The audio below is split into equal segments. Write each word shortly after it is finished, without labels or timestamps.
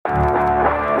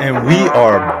And we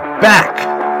are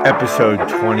back, episode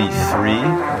 23,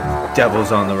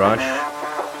 Devils on the Rush.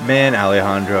 Man,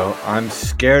 Alejandro, I'm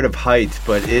scared of heights,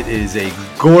 but it is a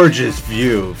gorgeous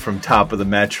view from top of the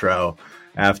Metro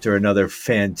after another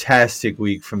fantastic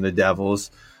week from the Devils.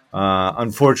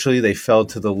 Unfortunately, they fell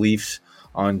to the Leafs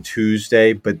on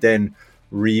Tuesday, but then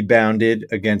rebounded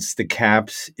against the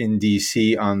Caps in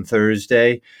D.C. on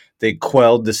Thursday. They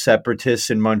quelled the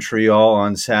Separatists in Montreal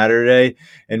on Saturday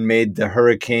and made the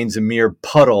Hurricanes a mere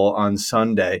puddle on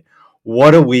Sunday.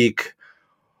 What a week.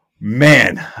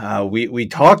 Man, we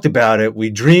talked about it,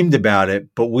 we dreamed about it,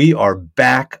 but we are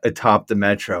back atop the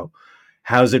Metro.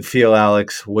 How's it feel,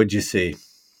 Alex? What'd you see?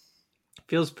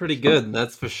 Feels pretty good,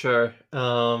 that's for sure.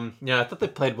 I thought they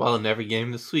played well in every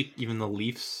game this week, even the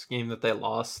Leafs game that they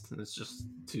lost. It's just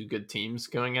two good teams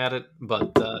going at it,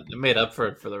 but they made up for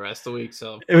it for the rest of the week.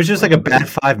 So It was just like a bad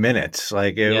 5 minutes.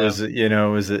 Like it yeah, was, it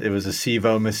was a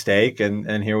Sevo mistake,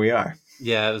 and here we are.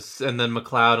 yeah, and then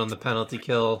McLeod on the penalty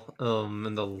kill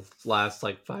in the last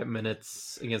like 5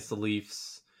 minutes against the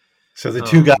Leafs. So the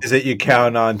two guys that you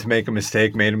count on to make a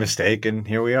mistake made a mistake, and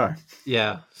here we are.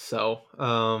 Yeah, so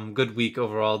good week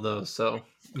overall though. So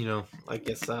I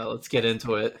guess let's get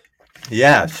into it.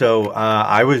 Yeah, so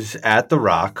I was at the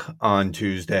Rock on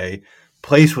Tuesday.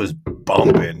 Place was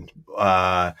bumping.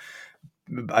 I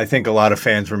think a lot of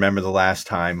fans remember the last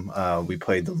time we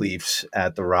played the Leafs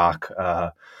at the Rock,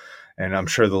 and I'm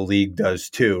sure the league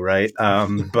does too, right?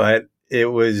 But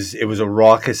it was a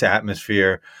raucous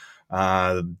atmosphere.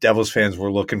 The Devils fans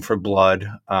were looking for blood,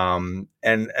 and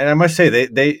I must say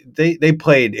they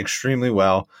played extremely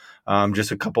well.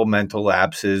 Just a couple mental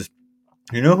lapses.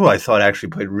 You know who I thought actually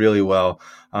played really well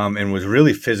and was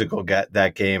really physical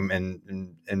that game,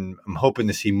 and I'm hoping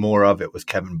to see more of it, was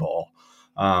Kevin Ball.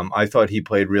 I thought he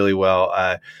played really well.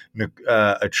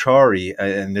 Achari,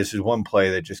 and this is one play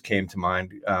that just came to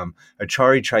mind.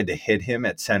 Achari tried to hit him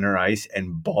at center ice,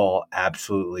 and Ball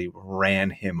absolutely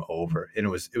ran him over. And it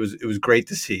was great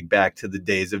to see, back to the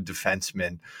days of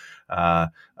defensemen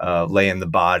laying the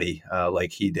body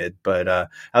like he did. But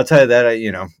outside of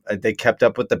that, they kept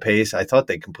up with the pace. I thought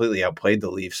they completely outplayed the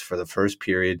Leafs for the first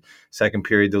period. Second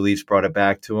period, the Leafs brought it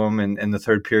back to them, and the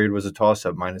third period was a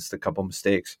toss-up minus the couple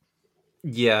mistakes.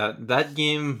 Yeah, that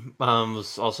game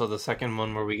was also the second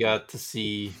one where we got to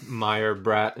see Meyer,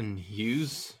 Bratt, and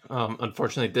Hughes.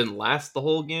 Unfortunately, it didn't last the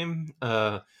whole game.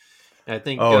 I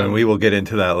think. And we will get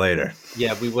into that later.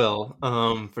 Yeah, we will.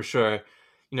 For sure.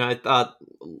 I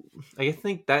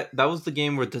think that was the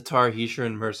game where Tatar, Hischier,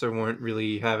 and Mercer weren't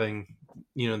really having,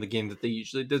 the game that they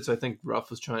usually did. So I think Ruff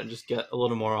was trying to just get a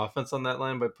little more offense on that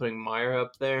line by putting Meyer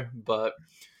up there, but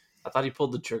I thought he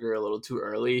pulled the trigger a little too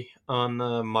early on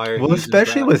Meyer. Well,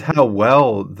 especially with how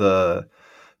well the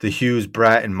Hughes,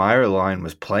 Bratt, and Meyer line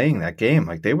was playing that game.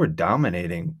 Like, they were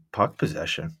dominating puck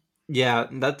possession. Yeah,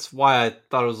 that's why I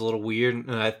thought it was a little weird,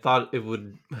 and I thought it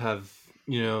would have,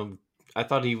 I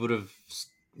thought he would have,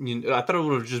 I thought it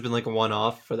would have just been like a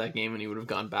one-off for that game, and he would have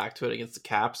gone back to it against the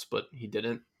Caps, but he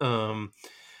didn't.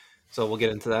 So we'll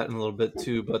get into that in a little bit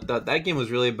too. But that game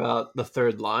was really about the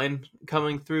third line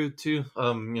coming through too.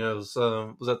 Was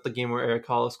that the game where Eric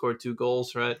Holla scored 2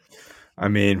 goals, right? I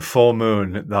mean, full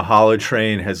moon. The Holla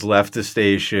train has left the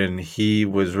station. He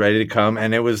was ready to come,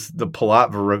 and it was the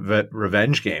Palat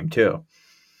revenge game too.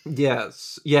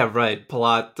 Yes, yeah, right.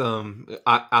 Palat,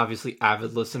 obviously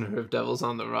avid listener of Devils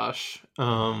on the Rush.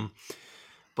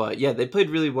 But yeah, they played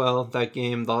really well that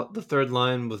game. The third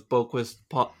line with Boquist,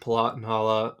 Palat, and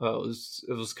Hala.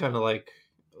 It was kind of like,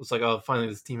 it was like, oh, finally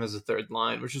this team has a third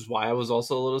line, which is why I was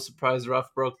also a little surprised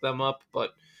Ruff broke them up.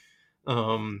 But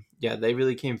yeah, they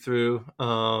really came through.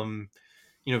 Vanacek.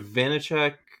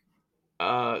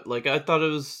 I thought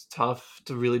it was tough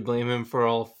to really blame him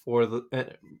for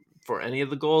for any of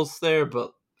the goals there,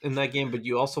 but in that game. But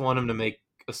you also want him to make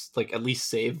at least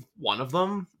save one of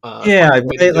them.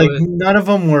 None of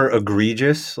them were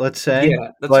egregious, let's say.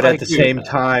 Yeah, but at the same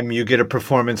time, you get a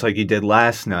performance like he did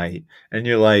last night, and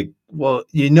you're like, well,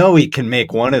 he can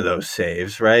make one of those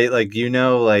saves, right?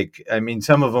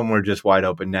 Some of them were just wide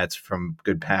open nets from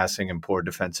good passing and poor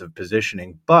defensive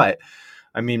positioning, but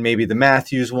maybe the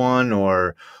Matthews one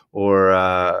or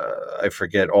I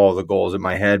forget all the goals in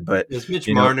my head, but there's Mitch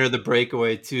Marner, the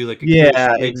breakaway too.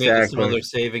 Exactly. Make a similar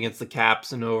save against the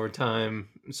Caps in overtime.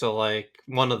 So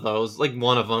one of those,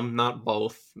 one of them, not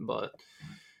both, but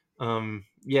I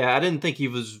didn't think he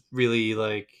was really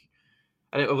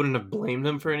I wouldn't have blamed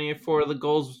him for any 4 of the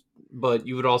goals, but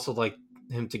you would also like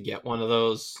him to get one of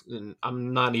those. And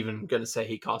I'm not even gonna say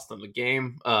he cost them the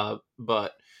game,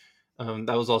 but.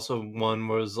 That was also one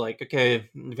where it was like, okay,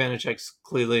 Vanacek's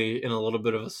clearly in a little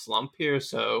bit of a slump here,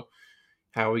 so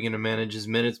how are we going to manage his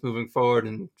minutes moving forward?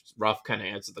 And Ruff kind of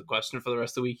answered the question for the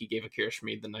rest of the week. He gave Akira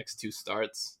Schmid the next 2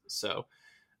 starts. So,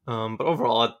 but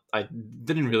overall, I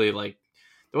didn't really like.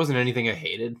 There wasn't anything I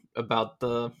hated about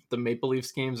the Maple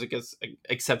Leafs games, I guess,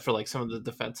 except for like some of the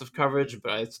defensive coverage.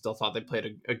 But I still thought they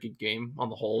played a good game on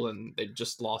the whole, and they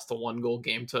just lost a 1-goal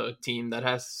game to a team that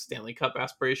has Stanley Cup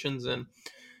aspirations and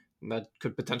that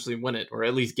could potentially win it, or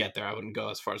at least get there. I wouldn't go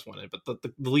as far as win it, but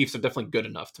the Leafs are definitely good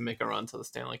enough to make a run to the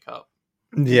Stanley Cup.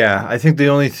 Yeah, I think the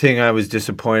only thing I was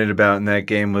disappointed about in that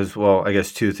game was, well, I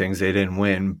guess two things. They didn't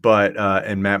win, but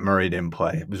and Matt Murray didn't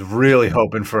play. I was really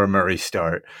hoping for a Murray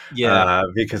start Yeah,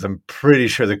 because I'm pretty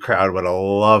sure the crowd would have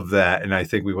loved that, and I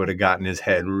think we would have gotten his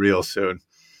head real soon.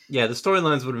 yeah, the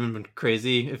storylines would have been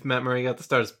crazy if Matt Murray got the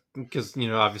start, because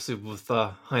obviously with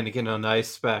Heineken on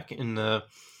ice back in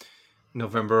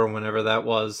November or whenever that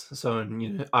was. So,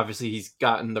 and obviously he's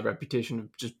gotten the reputation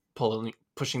of just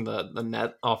pushing the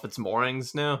net off its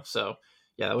moorings now. So,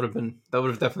 yeah, that would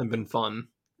have definitely been fun.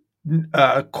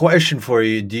 A question for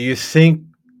you: do you think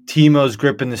Timo's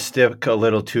gripping the stick a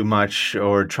little too much,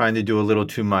 or trying to do a little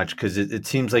too much? Because it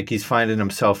seems like he's finding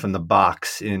himself in the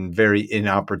box in very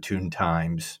inopportune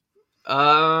times.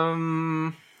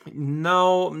 No,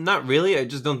 not really. I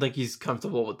just don't think he's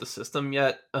comfortable with the system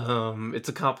yet. It's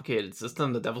a complicated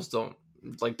system. The Devils don't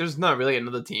like. There's not really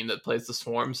another team that plays the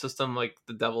swarm system like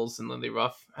the Devils and Lindy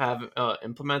Ruff have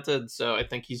implemented. So I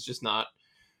think he's just not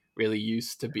really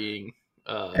used to being.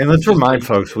 And let's remind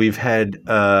folks, we've had,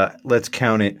 let's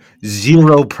count it,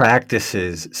 0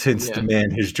 practices since the man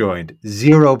has joined.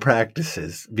 0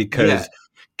 practices because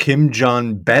Kim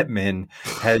John Bettman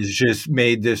has just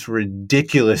made this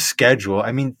ridiculous schedule.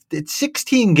 I mean, it's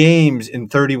 16 games in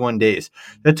 31 days.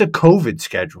 That's a COVID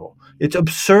schedule. It's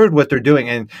absurd what they're doing.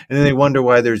 And then they wonder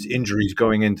why there's injuries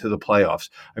going into the playoffs.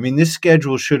 I mean, this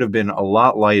schedule should have been a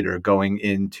lot lighter going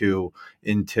into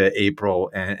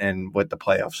April and what the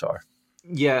playoffs are.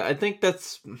 Yeah, I think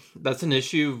that's an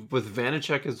issue with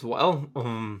Vanacek as well.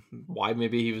 Why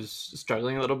maybe he was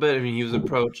struggling a little bit. I mean, he was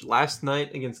approached last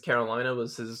night against Carolina.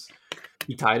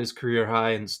 He tied his career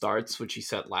high in starts, which he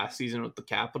set last season with the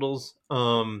Capitals.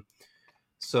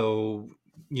 So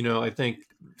I think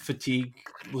fatigue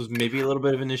was maybe a little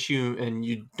bit of an issue, and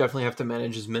you definitely have to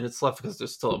manage his minutes left because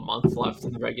there's still a month left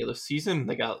in the regular season.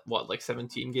 They got like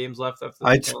 17 games left after.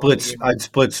 I'd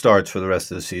split starts for the rest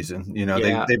of the season.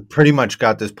 Yeah. They pretty much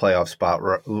got this playoff spot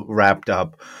wrapped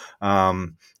up. I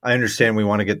understand we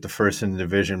want to get the first in the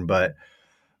division, but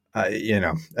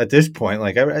at this point,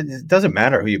 like, it doesn't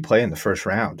matter who you play in the first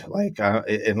round, like,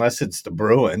 unless it's the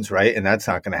Bruins, right? And that's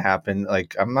not going to happen.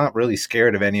 Like, I'm not really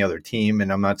scared of any other team,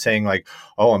 and I'm not saying like,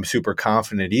 oh, I'm super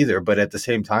confident either. But at the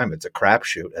same time, it's a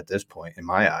crapshoot at this point in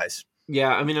my eyes.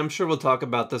 Yeah, I mean, I'm sure we'll talk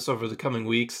about this over the coming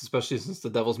weeks, especially since the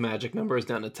Devils' magic number is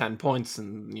down to 10 points,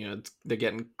 and they're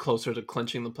getting closer to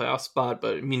clinching the playoff spot.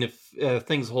 But I mean, if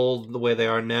things hold the way they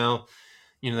are now,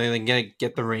 they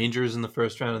get the Rangers in the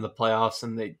first round of the playoffs,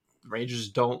 and the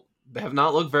Rangers they have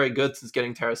not looked very good since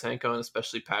getting Tarasenko and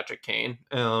especially Patrick Kane.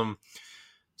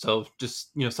 So just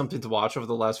something to watch over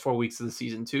the last 4 weeks of the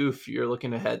season too. If you're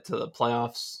looking ahead to the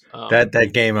playoffs,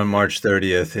 that game on March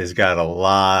 30th has got a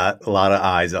lot of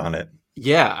eyes on it.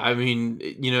 Yeah, I mean,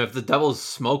 if the Devils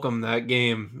smoke them that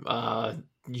game,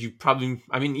 you probably,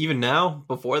 I mean, even now,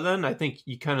 before then, I think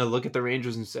you kind of look at the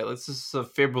Rangers and say, this is a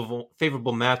favorable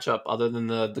matchup other than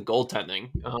the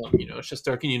goaltending.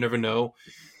 Shesterkin, you never know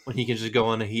when he can just go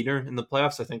on a heater in the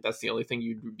playoffs. I think that's the only thing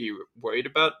you'd be worried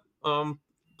about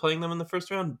playing them in the first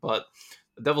round. But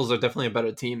the Devils are definitely a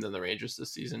better team than the Rangers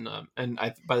this season. And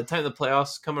by the time the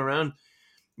playoffs come around,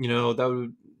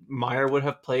 Meyer would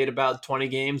have played about 20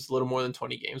 games, a little more than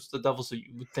 20 games with the Devils, so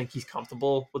you would think he's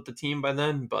comfortable with the team by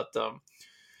then. But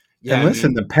yeah, and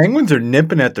listen, the Penguins are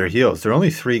nipping at their heels. They're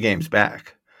only 3 games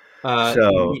back.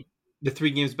 So the 3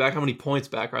 games back, how many points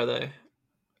back are they?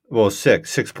 Well,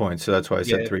 6 points, so that's why I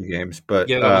said 3 games. But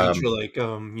that wasn't true, like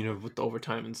with the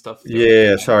overtime and stuff.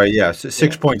 Yeah, sorry, yeah,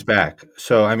 6 points back.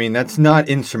 So I mean, that's not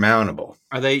insurmountable.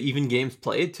 Are they even games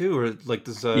played too, or like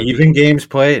this? Even games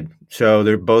played. So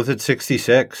they're both at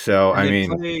 66. So I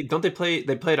mean, don't they play?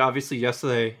 They played obviously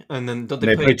yesterday, and then don't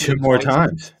they play 2 more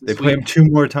times? They play them 2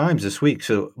 more times this week.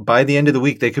 So by the end of the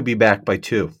week, they could be back by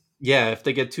 2. Yeah, if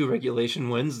they get 2 regulation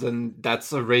wins, then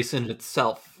that's a race in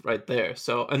itself right there.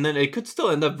 So, and then it could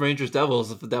still end up Rangers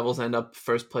Devils if the Devils end up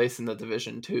first place in the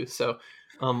division too. So,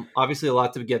 obviously a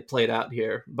lot to get played out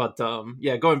here. But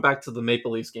going back to the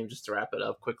Maple Leafs game, just to wrap it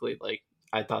up quickly, like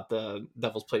I thought the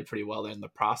Devils played pretty well there, and the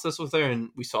process was there, and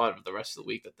we saw it the rest of the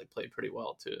week that they played pretty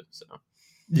well too. So,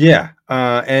 yeah,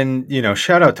 and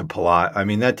shout out to Palat. I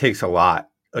mean, that takes a lot.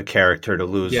 a character to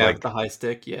lose Yeah, like with the high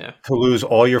stick. Yeah. to lose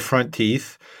all your front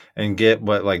teeth and get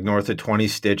what like north of 20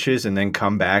 stitches and then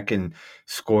come back and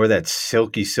score that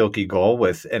silky goal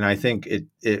with. And I think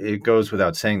it goes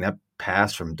without saying that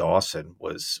pass from Dawson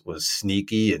was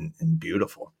sneaky and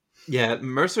beautiful. Yeah,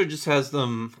 Mercer just has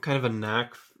kind of a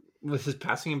knack with his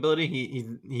passing ability.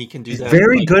 He can do He's that.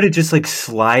 very Like, good at just like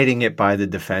sliding it by the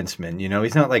defenseman.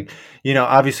 He's not like,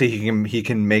 obviously he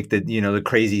can make the, the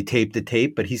crazy tape to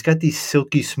tape, but he's got these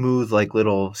silky smooth like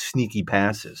little sneaky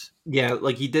passes. yeah,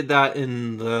 like he did that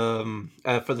in the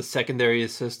for the secondary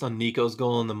assist on Nico's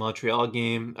goal in the Montreal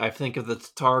game. I think of the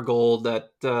Tatar goal that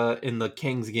in the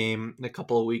Kings game a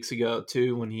couple of weeks ago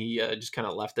too, when he just kind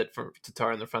of left it for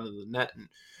Tatar in the front of the net, and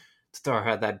Tatar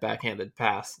had that backhanded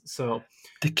pass. So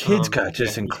The kid's got yeah, just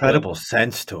he's good. incredible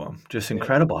sense to him, just Yeah,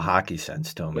 incredible hockey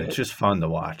sense to him. yeah, It's just fun to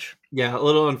watch. yeah. A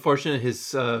little unfortunate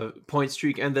his point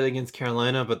streak ended against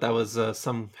Carolina, but that was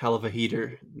some hell of a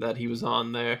heater that he was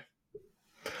on there.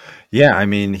 Yeah, I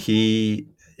mean,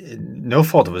 no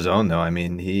fault of his own though. I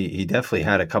mean, he definitely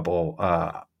had a couple,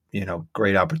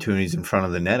 great opportunities in front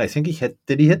of the net. I think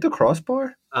did he hit the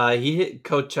crossbar? He hit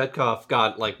Kochetkov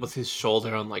got like with his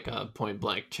shoulder on like a point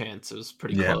blank chance. It was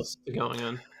pretty Yeah. close to going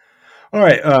in. All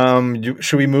right.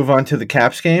 Should we move on to the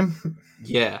Caps game?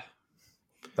 Yeah.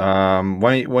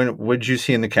 What did you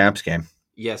see in the Caps game?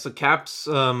 Yeah, so Caps,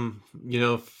 for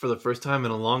the first time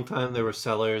in a long time, they were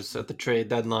sellers at the trade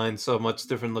deadline. So much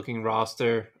different looking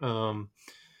roster.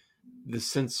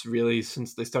 Since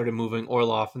they started moving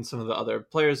Orlov and some of the other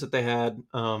players that they had,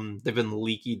 they've been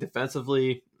leaky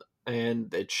defensively,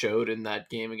 and it showed in that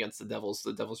game against the Devils.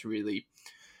 The Devils really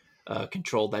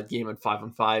controlled that game at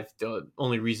 5-on-5. The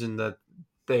only reason that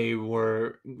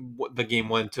the game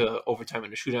went to overtime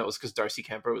in a shootout was because Darcy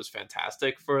Kemper was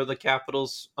fantastic for the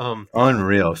Capitals.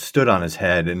 Unreal, stood on his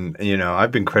head, and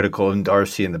I've been critical of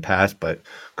Darcy in the past, but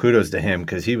kudos to him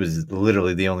because he was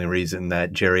literally the only reason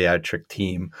that geriatric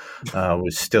team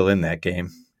was still in that game.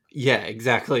 Yeah,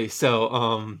 exactly.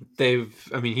 So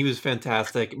he was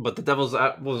fantastic, but the Devils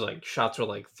shots were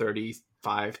like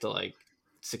 35 to like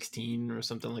 16 or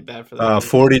something like that for that game.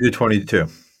 40 to 22.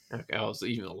 Okay, I was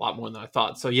even a lot more than I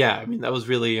thought. So yeah, I mean that was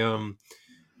really an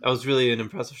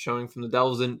impressive showing from the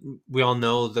Devils, and we all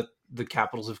know that the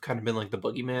Capitals have kind of been like the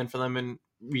boogeyman for them in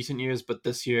recent years. But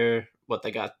this year,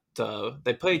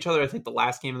 they play each other. I think the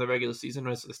last game of the regular season,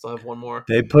 right? So they still have one more.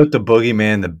 They put the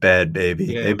boogeyman to bed, baby.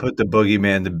 Yeah. They put the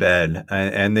boogeyman to bed,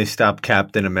 and they stopped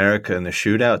Captain America in the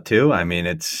shootout too. I mean,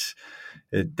 this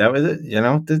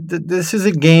is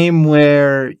a game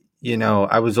where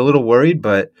I was a little worried,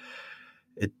 but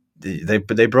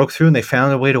they broke through and they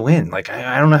found a way to win. Like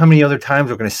I don't know how many other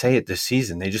times we're going to say it this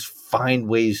season. They just find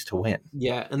ways to win.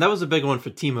 Yeah, and that was a big one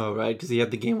for Timo, right? Because he had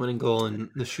the game-winning goal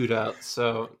in the shootout.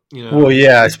 So Well,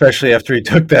 yeah, especially after he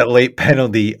took that late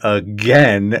penalty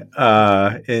again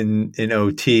in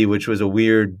OT, which was a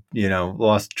weird,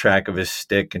 lost track of his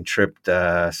stick and tripped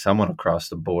someone across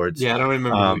the boards. Yeah, I don't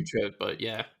remember who he tripped, but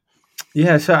yeah.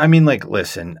 Yeah, so I mean, like,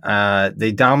 listen,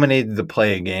 they dominated the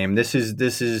play game. This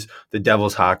is the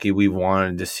Devils hockey we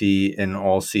wanted to see in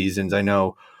all seasons. I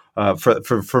know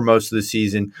for most of the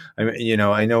season,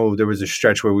 I know there was a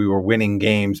stretch where we were winning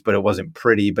games, but it wasn't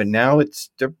pretty. But now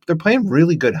they're playing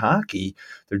really good hockey.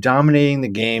 They're dominating the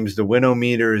games. The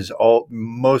win-o-meter is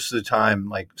most of the time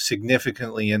like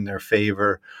significantly in their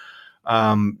favor.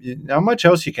 Not much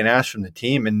else you can ask from the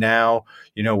team, and now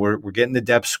we're getting the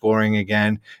depth scoring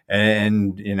again,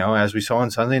 and as we saw on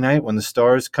Sunday night when the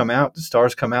stars come out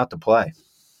to play.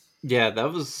 Yeah,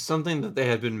 that was something that they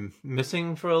had been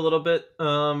missing for a little bit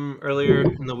earlier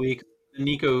in the week.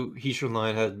 Nico Hischier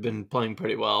line had been playing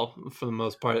pretty well for the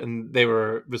most part, and they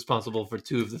were responsible for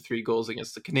 2 of the 3 goals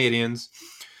against the Canadiens,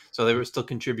 so they were still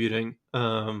contributing.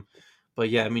 But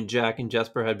yeah, I mean, Jack and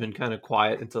Jesper had been kind of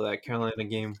quiet until that Carolina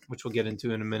game, which we'll get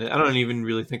into in a minute. I don't even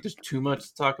really think there's too much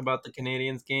to talk about the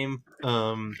Canadiens game.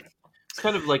 It's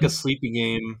kind of like a sleepy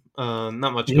game.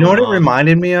 Not much. You know what it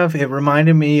reminded me of? It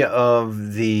reminded me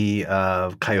of the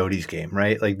Coyotes game,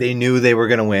 right? Like they knew they were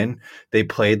going to win. They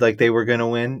played like they were going to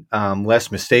win. Less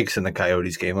mistakes in the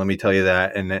Coyotes game, let me tell you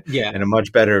that, and a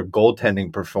much better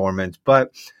goaltending performance.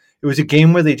 But it was a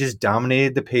game where they just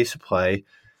dominated the pace of play.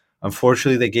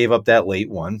 Unfortunately, they gave up that late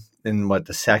one in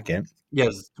the second.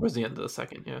 Yes, towards the end of the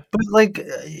second, yeah. But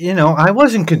I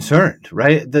wasn't concerned,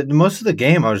 right? Most of the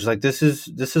game, I was like, this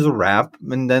is a wrap.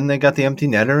 And then they got the empty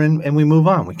netter, and we move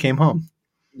on. We came home.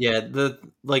 Yeah,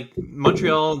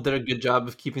 Montreal did a good job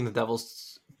of keeping the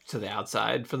Devils to the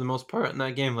outside for the most part in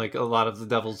that game. Like a lot of the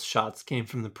Devils' shots came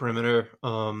from the perimeter.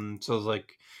 So it was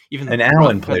like And even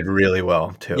Allen Ruff played really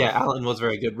well too. yeah, Allen was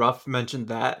very good. Ruff mentioned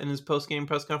that in his post game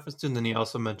press conference too, and then he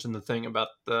also mentioned the thing about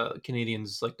the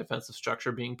Canadians' like defensive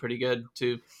structure being pretty good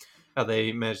too. How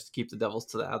they managed to keep the Devils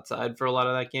to the outside for a lot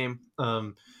of that game.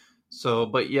 So,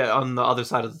 but yeah, on the other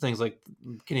side of the things, like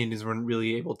Canadians weren't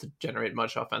really able to generate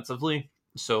much offensively.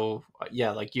 So,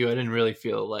 yeah, like you, I didn't really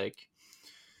feel like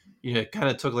it kind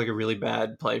of took like a really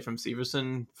bad play from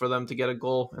Severson for them to get a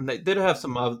goal, and they did have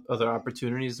some other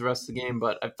opportunities the rest of the game.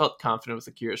 But I felt confident with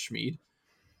Akira Schmid.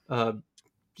 Uh,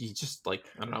 he just like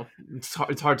I don't know,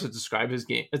 it's hard to describe his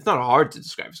game. It's not hard to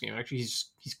describe his game actually.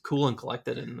 He's cool and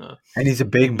collected And he's a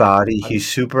big in body. He's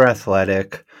super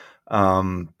athletic.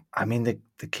 I mean,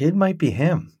 the kid might be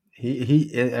him.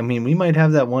 I mean, we might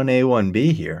have that 1A,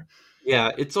 1B here.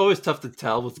 Yeah, it's always tough to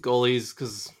tell with goalies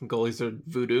because goalies are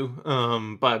voodoo.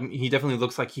 But he definitely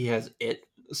looks like he has it.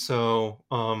 So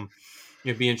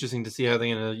it'd be interesting to see how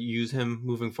they're going to use him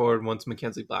moving forward once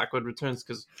Mackenzie Blackwood returns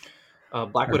because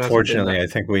Blackwood hasn't been that. Unfortunately, I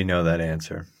think we know that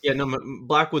answer. Yeah, no,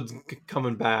 Blackwood's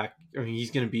coming back. I mean,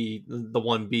 he's going to be the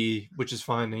 1B, which is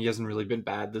fine. He hasn't really been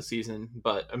bad this season.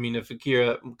 But I mean, if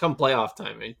Akira come playoff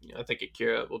time, I think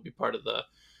Akira will be part of the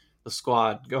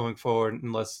squad going forward,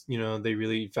 unless they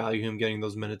really value him getting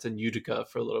those minutes in Utica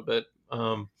for a little bit.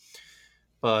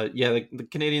 But yeah, the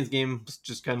Canadians game was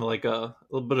just kind of like a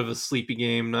little bit of a sleepy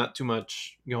game, not too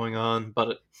much going on.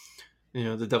 But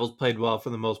the Devils played well for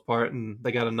the most part, and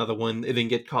they got another win. They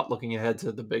didn't get caught looking ahead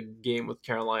to the big game with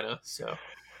Carolina. So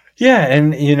Yeah,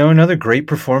 and another great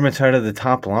performance out of the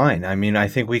top line. I mean, I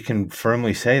think we can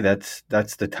firmly say that's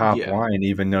the top yeah, line,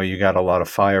 even though you got a lot of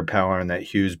firepower in that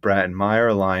Hughes, Bratton,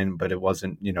 Meyer line, but it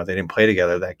wasn't, they didn't play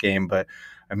together that game. But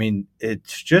I mean,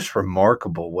 it's just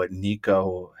remarkable what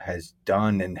Nico has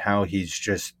done and how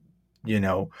he's you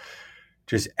know,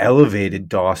 just elevated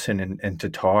Dawson and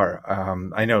Tatar.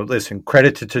 I know, listen,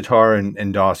 credit to Tatar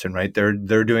and Dawson, right? They're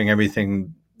doing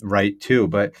everything right too,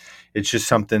 but it's just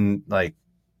something like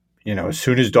as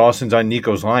soon as Dawson's on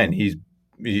Nico's line, he's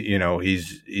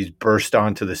burst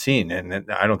onto the scene,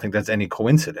 and I don't think that's any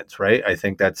coincidence, right? I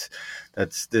think that's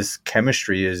this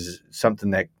chemistry is something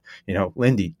that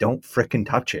Lindy, don't fricking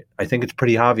touch it. I think it's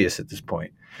pretty obvious at this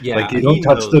point. Like yeah, you he don't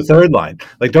touch the knows. third line.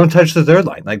 Like don't touch the third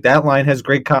line. Like that line has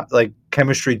great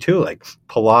chemistry too. Like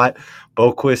Palat,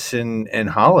 Boquist, and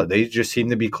Holla, they just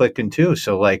seem to be clicking too.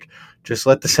 So like just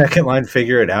let the second line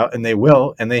figure it out, and they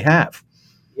will, and they have.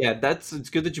 Yeah, it's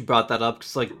good that you brought that up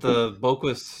because like the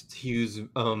Boquist Hughes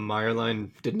Meyer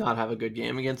line did not have a good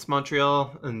game against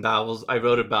Montreal, and I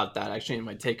wrote about that actually in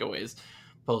my takeaways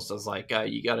post. I was like,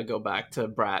 you got to go back to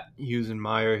Bratt, Hughes, and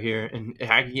Meyer here, and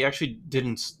he actually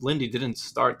didn't. Lindy didn't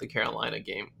start the Carolina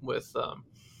game with,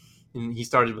 and he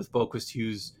started with Boquist,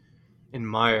 Hughes, and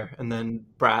Meyer, and then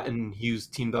Bratt and Hughes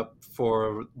teamed up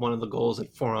for one of the goals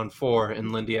at 4-on-4,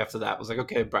 and Lindy after that was like,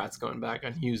 okay, Bratt's going back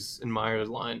on Hughes and Meyer's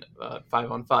line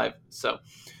 5-on-5. So,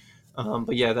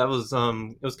 but yeah, that was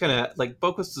it was kind of like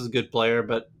Boquist is a good player,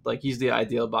 but like he's the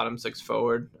ideal bottom six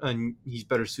forward, and he's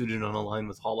better suited on a line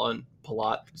with Holla and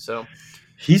Palat. So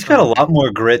He's got a um, lot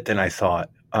more grit than I thought.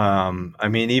 I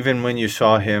mean, even when you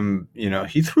saw him,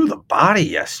 he threw the body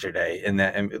yesterday in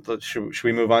that. And should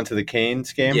we move on to the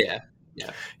Canes game? yeah,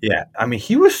 yeah, Yeah, I mean,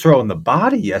 he was throwing the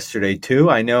body yesterday too.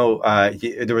 I know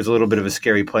there was a little bit of a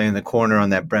scary play in the corner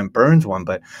on that Brent Burns one,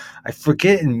 but I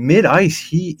forget in mid ice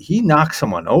he knocked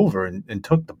someone over and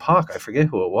took the puck. I forget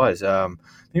who it was. I think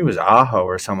it was Aho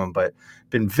or someone. But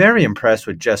been very impressed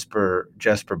with Jesper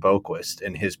Boquist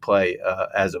in his play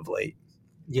as of late.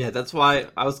 yeah. That's why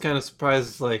I was kind of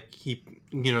surprised. Like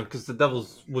because the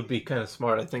Devils would be kind of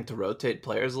smart, I think, to rotate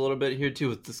players a little bit here too,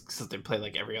 with this because they play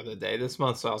like every other day this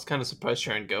month. So I was kind of surprised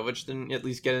Sharon Govich didn't at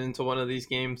least get into one of these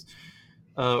games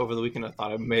over the weekend. I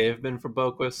thought it may have been for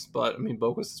Boquist, but I mean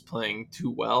Boquist is playing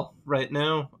too well right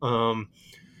now,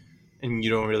 and you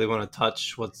don't really want to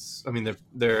touch what's. I mean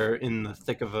they're in the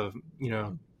thick of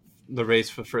the race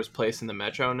for first place in the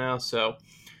Metro now, so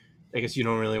I guess you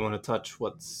don't really want to touch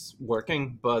what's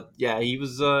working, but yeah, he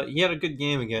had a good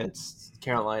game against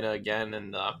Carolina again,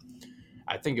 and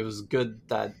I think it was good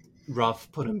that Ruff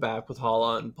put him back with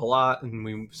Holla and Palat, and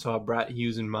we saw Bratt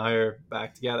Hughes and Meyer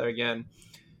back together again.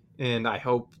 And I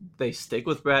hope they stick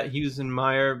with Bratt Hughes and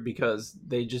Meyer because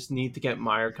they just need to get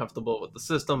Meyer comfortable with the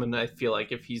system. And I feel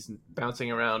like if he's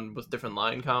bouncing around with different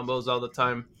line combos all the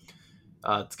time,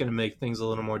 it's going to make things a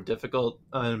little more difficult.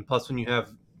 And plus, when you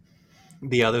have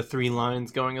the other three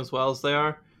lines going as well as they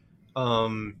are,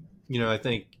 I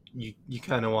think you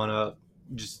kind of want to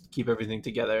just keep everything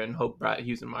together and hope Bratt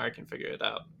Hughes and Meyer can figure it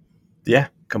out. Yeah,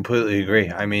 completely agree.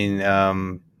 I mean,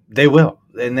 They will,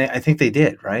 and I think they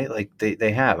did, right? Like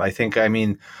they have. I think. I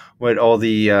mean, what all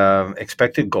the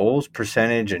expected goals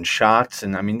percentage and shots,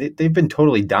 and I mean they've been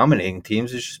totally dominating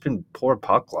teams. It's just been poor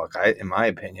puck luck, in my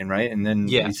opinion, right? And then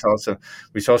Yeah.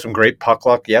 we saw some great puck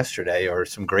luck yesterday, or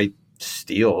some great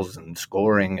steals and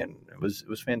scoring, and it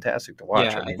was fantastic to watch.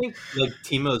 Yeah, I I mean, think like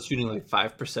Timo is shooting like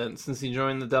 5% since he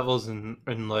joined the Devils, and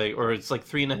like, or it's like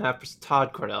 3.5%.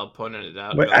 Todd Cordell pointed it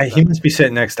out earlier. He must be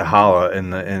sitting next to Hala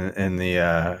in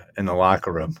the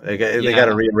locker room. They got to Yeah,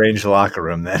 rearrange the locker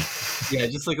room then. yeah,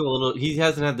 just like a little. He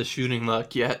hasn't had the shooting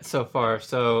luck yet so far.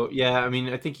 So yeah, I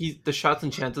mean, I think the shots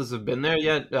and chances have been there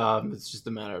yet. It's just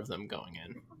a matter of them going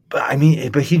in. But I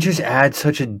mean, but he just adds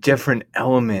such a different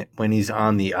element when he's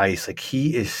on the ice. Like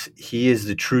he is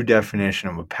the true definition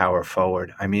of a power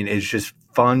forward. I mean, it's just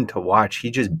fun to watch.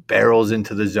 He just barrels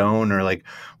into the zone, or like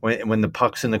when the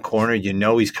puck's in the corner,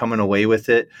 he's coming away with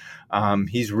it.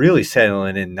 He's really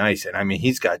settling in nice, and I mean,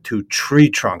 he's got two tree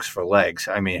trunks for legs.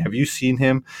 I mean, have you seen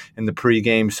him in the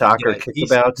pregame soccer Yeah, he's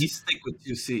kickabouts? he's thick with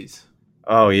two C's.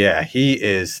 Oh yeah, he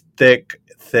is thick,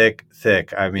 thick,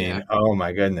 thick. I Yeah, mean, oh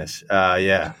my goodness.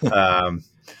 Yeah.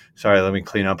 Sorry, let me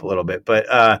clean up a little bit.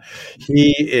 But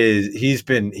he's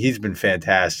been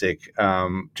fantastic.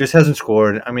 Just hasn't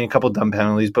scored. I mean, a couple dumb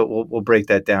penalties, but we'll break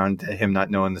that down to him not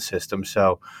knowing the system.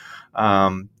 So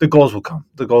the goals will come.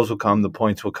 The goals will come. The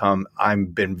points will come.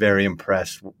 I've been very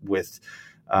impressed with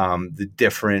the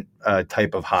different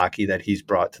type of hockey that he's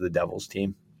brought to the Devils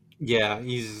team. yeah,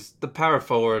 he's the power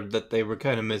forward that they were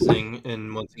kind of missing,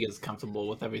 and once he gets comfortable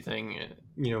with everything,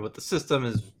 with the system,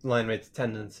 his line rates,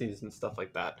 tendencies, and stuff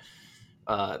like that,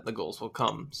 the goals will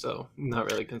come. So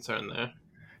not really concerned there.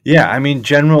 Yeah, I mean,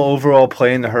 general overall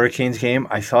play in the Hurricanes game,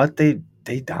 I thought they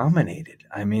dominated.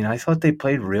 I mean, I thought they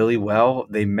played really well.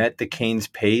 They met the Canes'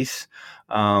 pace.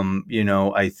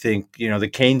 I think the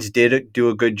Canes did do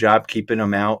a good job keeping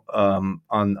them out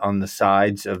on the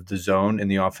sides of the zone in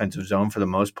the offensive zone for the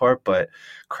most part. But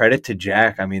credit to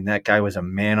Jack. I mean, that guy was a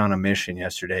man on a mission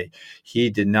yesterday. He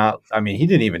did not. I mean, he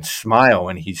didn't even smile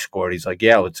when he scored. He's like,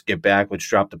 "Yeah, let's get back. Let's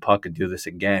drop the puck and do this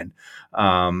again."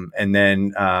 And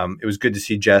then it was good to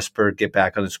see Jesper get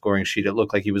back on the scoring sheet. It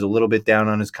looked like he was a little bit down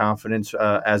on his confidence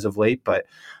as of late, but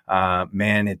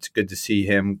man, it's good to see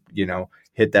him,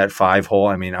 hit that 5 hole.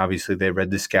 I mean, obviously they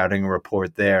read the scouting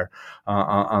report there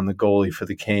on the goalie for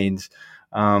the Canes.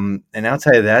 And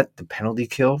outside of that, the penalty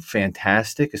kill,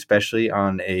 fantastic, especially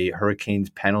on a Hurricanes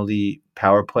penalty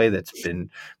power play that's been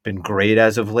great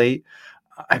as of late.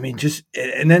 I mean,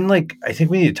 and then I think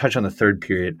we need to touch on the third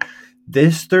period.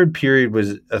 This third period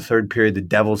was a third period the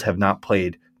Devils have not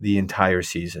played the entire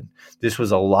season. This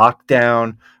was a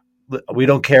lockdown. We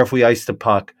don't care if we ice the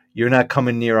puck. You're not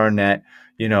coming near our net.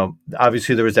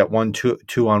 Obviously there was that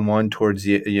 1-2-on-1 towards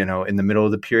the, in the middle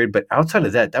of the period, but outside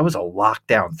of that, that was a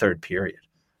lockdown third period.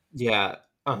 Yeah,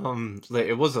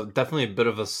 it was definitely a bit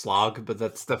of a slog, but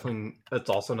that's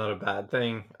also not a bad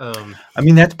thing. I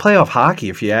mean, that's playoff hockey,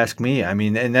 if you ask me. I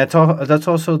mean, and that's all. That's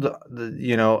also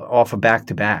the off a back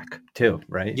to back too,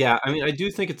 right? Yeah, I mean, I do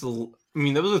think I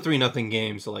mean, that was a 3-0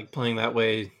 game, so like playing that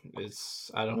way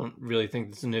I don't really think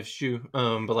it's an issue.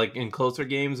 But like in closer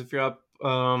games, if you're up,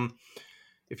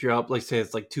 like say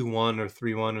it's like 2-1 or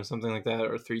 3-1 or something like that,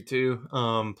 or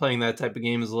 3-2, playing that type of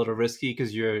game is a little risky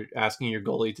because you're asking your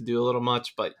goalie to do a little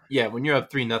much. But yeah, when you're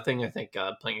up 3-0, I think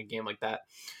playing a game like that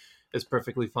is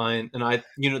perfectly fine. And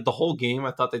the whole game,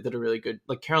 I thought they did a really good.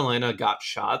 Like Carolina got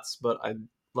shots, but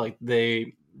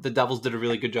the Devils did a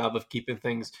really good job of keeping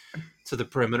things to the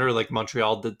perimeter, like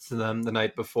Montreal did to them the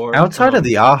night before. Outside of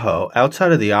the Aho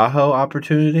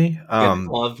opportunity, the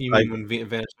glove. You mean when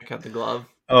Vanacek had the glove?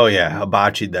 Oh yeah,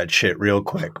 hibachied that shit real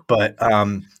quick. But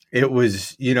it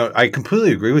was, I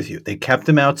completely agree with you. They kept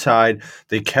them outside.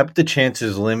 They kept the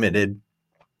chances limited.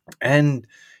 And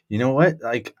you know what?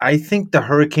 Like, I think the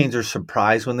Hurricanes are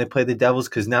surprised when they play the Devils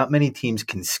because not many teams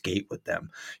can skate with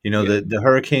them. Yeah. The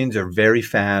Hurricanes are very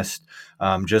fast,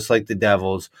 just like the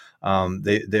Devils.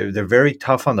 They're very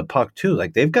tough on the puck too.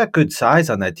 Like they've got good size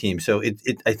on that team. So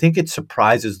I think it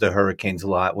surprises the Hurricanes a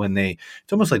lot when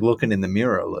it's almost like looking in the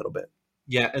mirror a little bit.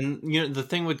 Yeah, and the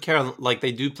thing with Carolina, like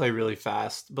they do play really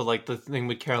fast, but like the thing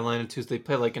with Carolina too is they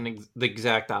play like the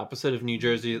exact opposite of New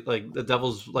Jersey. Like the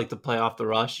Devils like to play off the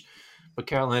rush, but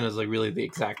Carolina is like really the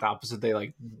exact opposite. They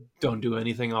like don't do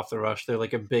anything off the rush. They're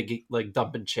like a big like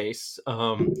dump and chase,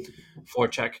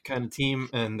 forecheck kind of team,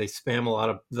 and they spam a lot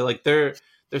of. Their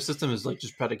system is like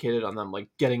just predicated on them like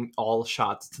getting all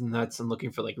shots to the nets and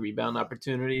looking for like rebound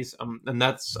opportunities. And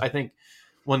that's I think.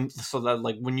 When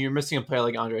you're missing a player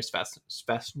like Andrei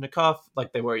Svechnikov,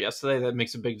 like they were yesterday, that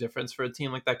makes a big difference for a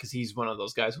team like that because he's one of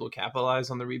those guys who will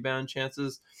capitalize on the rebound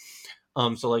chances.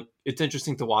 So like it's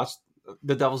interesting to watch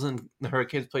the Devils and the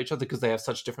Hurricanes play each other because they have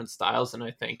such different styles, and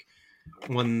I think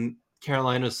when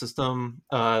Carolina's system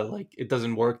like it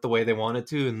doesn't work the way they want it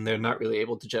to, and they're not really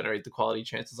able to generate the quality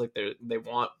chances like they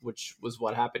want, which was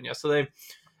what happened yesterday.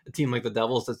 A team like the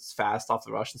Devils that's fast off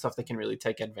the rush and stuff, they can really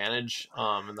take advantage,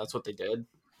 and that's what they did.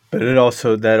 But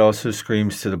that also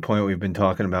screams to the point we've been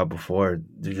talking about before.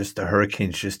 The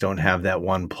Hurricanes just don't have that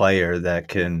one player that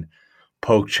can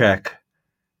poke check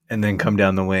and then come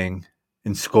down the wing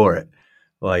and score it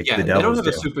like the Yeah, they don't Devils have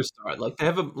a do. superstar. Like they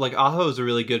have Aho is a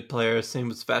really good player. Same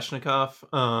with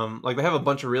Svechnikov. Like they have a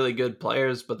bunch of really good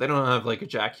players, but they don't have like a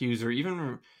Jack Hughes or even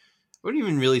I wouldn't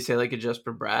even really say like a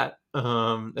Jesper Bratt.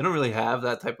 They don't really have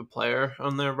that type of player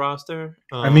on their roster.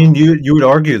 I mean, you would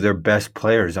argue their best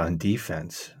players on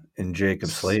defense in Jacob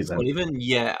Slavin. Even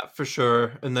yeah, for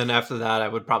sure. And then after that, I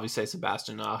would probably say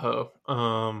Sebastian Aho.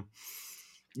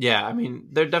 Yeah, I mean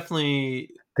they're definitely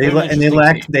they're an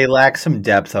interesting team. They lack some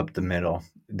depth up the middle.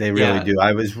 They really Yeah, do.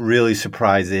 I was really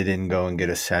surprised they didn't go and get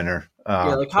a center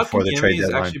yeah, like before the trade Kotkaniemi has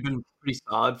deadline. actually been pretty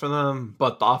solid for them,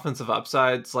 but the offensive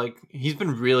upsides, like he's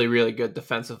been really, really good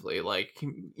defensively. Like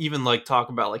even like talk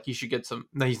about like he should get some.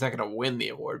 No, he's not going to win the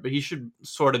award, but he should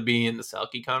sort of be in the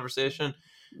Selke conversation of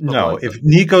No, like if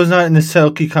Nico's not in the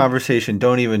Selke conversation,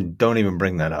 don't even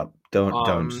bring that up.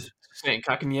 Don't. saying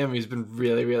Kotkaniemi has been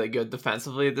really, really good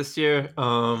defensively this year.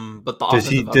 But the Does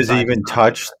he offensive upside is even not there.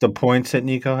 touch the points that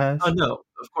Nico has? No,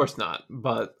 of course not.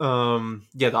 But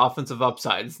yeah, the offensive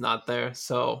upside is not there.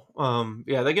 So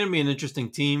yeah, they're going to be an interesting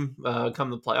team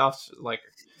come the playoffs. Like,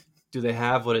 do they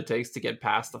have what it takes to get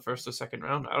past the first or second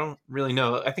round? I don't really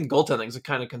know. I think goaltending's a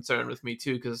kind of concern with me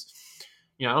too because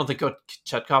I don't think Coach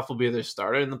Chetkov will be their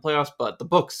starter in the playoffs, but the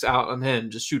book's out on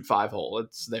him. Just shoot 5-hole.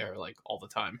 It's there like all the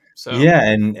time. So Yeah,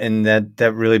 and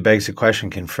that really begs the question: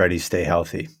 can Freddie stay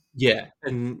healthy? yeah,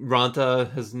 and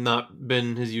Ranta has not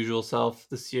been his usual self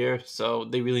this year, so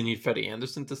they really need Freddie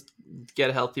Anderson to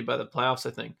get healthy by the playoffs.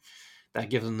 I think that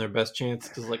gives them their best chance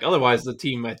because, like, otherwise the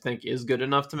team I think is good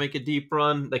enough to make a deep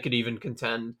run. They could even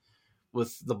contend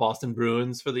with the Boston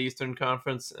Bruins for the Eastern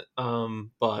Conference.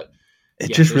 But It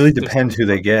yeah, just really there's depends who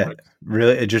they get.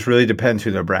 Really, it just really depends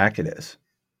who their bracket is.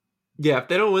 yeah, if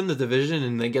they don't win the division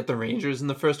and they get the Rangers in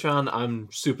the first round, I'm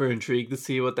super intrigued to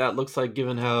see what that looks like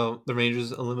given how the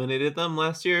Rangers eliminated them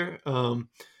last year.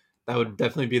 That would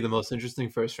definitely be the most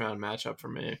interesting first round matchup for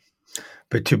me.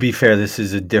 But to be fair, this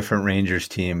is a different Rangers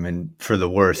team, and for the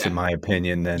worse, Yeah. in my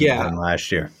opinion, Yeah. than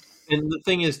last year. And the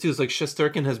thing is too, is like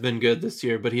Shesterkin has been good this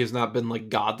year, but he has not been like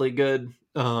godly good.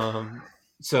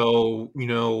 So,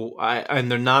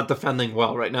 and they're not defending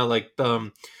well right now. Like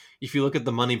if you look at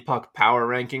the Money Puck power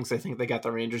rankings, I think they got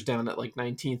the Rangers down at like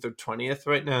 19th or 20th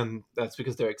right now, and that's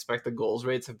because their expected goals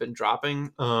rates have been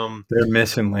dropping. They're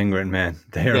missing Lindgren, man.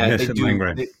 They are Yeah, they missing do.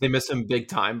 Lindgren. They miss him big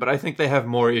time, but I think they have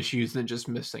more issues than just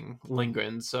missing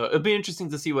Lindgren. So it'll be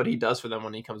interesting to see what he does for them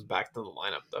when he comes back to the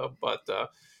lineup, though. But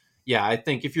yeah, I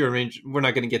think if you're a Ranger, we're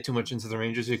not going to get too much into the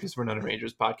Rangers here because we're not a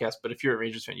Rangers podcast. But if you're a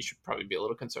Rangers fan, you should probably be a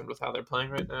little concerned with how they're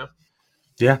playing right now.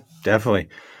 Yeah, definitely.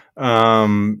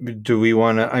 Do we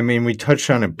want to? I mean, we touched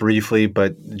on it briefly,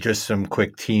 but just some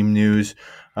quick team news.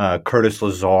 Curtis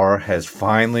Lazar has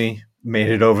finally made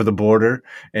it over the border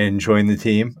and joined the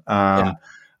team. Yeah,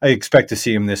 I expect to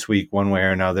see him this week, one way or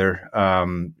another.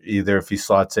 Either if he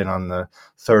slots in on the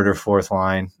third or fourth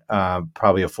line,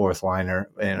 probably a fourth liner.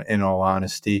 In all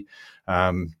honesty,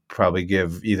 probably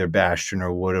give either Bastion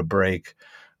or Wood a break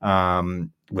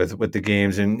with the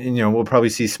games, and we'll probably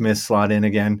see Smith slot in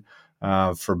again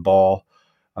for Ball.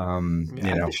 yeah. I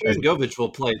think Sharangovich will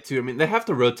play too. I mean, they have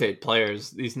to rotate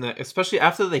players especially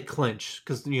after they clinch,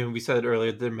 because we said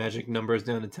earlier their magic number is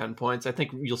down to 10 points. I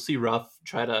think you'll see Ruff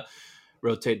try to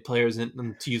rotate players in,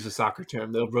 and to use a soccer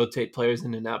term, they'll rotate players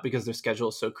in and out because their schedule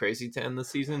is so crazy to end the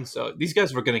season. So these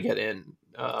guys were going to get in,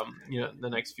 the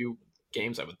next few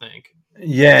games, I would think.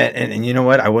 Yeah, and you know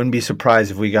what? I wouldn't be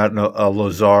surprised if we got a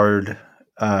Lazard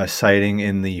sighting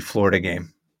in the Florida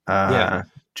game. Yeah.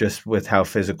 Just with how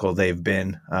physical they've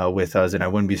been with us, and I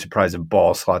wouldn't be surprised if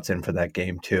Ball slots in for that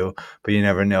game too. But you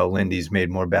never know. Lindy's made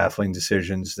more baffling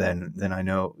decisions than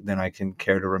I can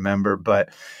care to remember. But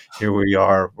here we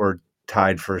are. We're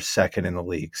tied for second in the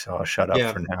league, so I'll shut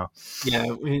up for now.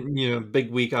 Yeah,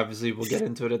 big week. Obviously, we'll get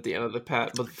into it at the end of the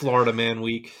but Florida man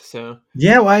week. So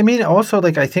yeah, well, I mean, also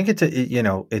like I think it's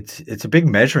a big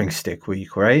measuring stick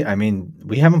week, right? I mean,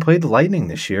 we haven't played the Lightning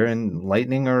this year, and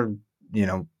Lightning are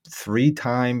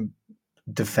 3-time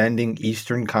defending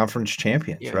Eastern Conference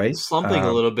champions, Yeah, right? slumping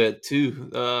a little bit too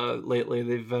lately.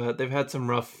 They've had some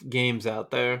rough games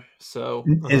out there. So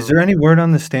Is there any word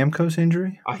on the Stamkos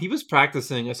injury? he was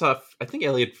practicing. I think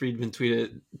Elliot Friedman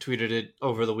tweeted it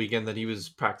over the weekend that he was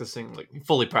practicing, like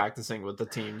fully practicing with the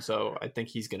team. So I think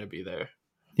he's going to be there.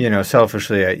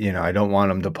 Selfishly, I don't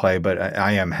want him to play, but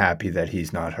I am happy that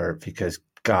he's not hurt because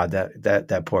God,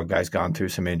 that poor guy's gone through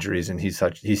some injuries, and he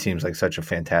seems like such a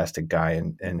fantastic guy,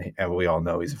 and we all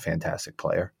know he's a fantastic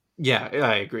player. Yeah,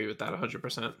 I agree with that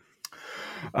 100%.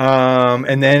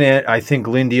 And then I think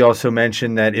Lindy also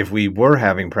mentioned that if we were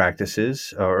having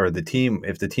practices, or if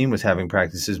the team was having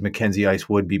practices, Mackenzie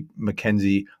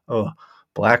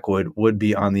Blackwood would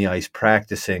be on the ice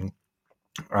practicing,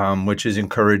 which is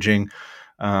encouraging.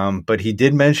 But he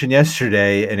did mention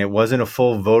yesterday, and it wasn't a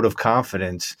full vote of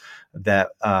confidence, that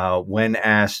when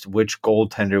asked which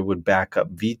goaltender would back up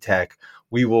Vitek,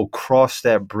 we will cross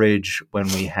that bridge when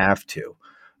we have to.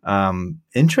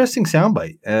 Interesting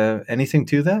soundbite. Anything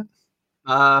to that?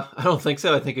 I don't think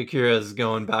so. I think Akira is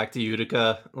going back to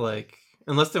Utica,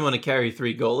 unless they want to carry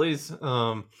 3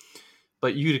 goalies.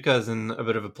 But Utica's in a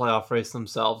bit of a playoff race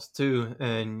themselves too,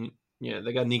 and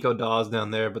they got Nico Dawes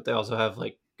down there, but they also have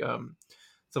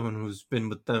someone who's been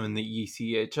with them in the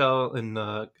ECHL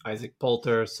and Isaac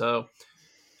Poulter. So,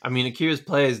 I mean, Akira's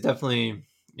play is definitely,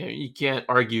 you can't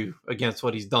argue against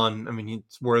what he's done. I mean,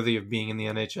 he's worthy of being in the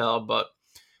NHL, but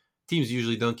teams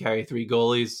usually don't carry 3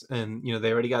 goalies, and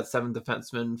they already got 7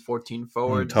 defensemen, 14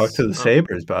 forwards. Talk to the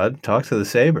Sabres, bud. Talk to the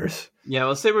Sabres. Yeah,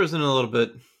 well, Sabres in a little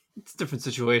bit. It's a different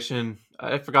situation.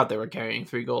 I forgot they were carrying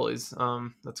 3 goalies.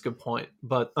 That's a good point,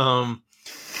 but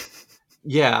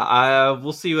yeah,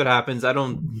 we'll see what happens.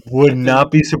 Would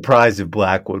not be surprised if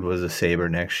Blackwood was a Sabre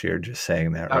next year. Just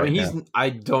saying that right now.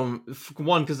 I don't,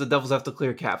 one, because the Devils have to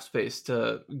clear cap space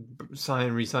to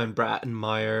re-sign Bratt and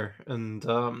Meyer, and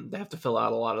they have to fill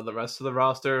out a lot of the rest of the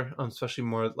roster, especially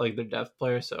more like their depth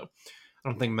players. So I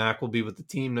don't think Mac will be with the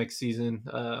team next season.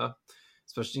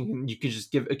 Especially, you could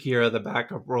just give Akira the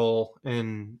backup role,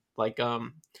 and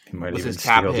he might even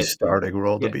steal the starting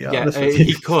role, to be honest. Yeah,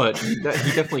 he could. He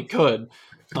definitely could.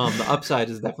 The upside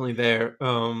is definitely there.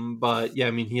 But yeah,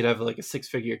 I mean, he'd have a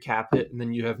 6-figure cap hit, and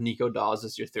then you have Nico Dawes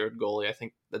as your 3rd goalie. I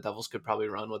think the Devils could probably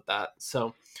run with that.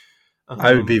 So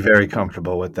I would be very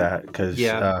comfortable with that because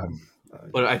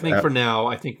but I think for now,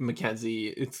 I think Mackenzie.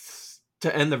 It's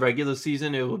to end the regular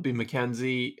season. It would be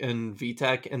Mackenzie and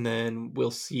Vitek, and then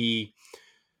we'll see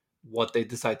what they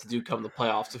decide to do come the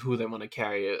playoffs of who they want to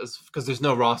carry it, because there's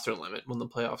no roster limit when the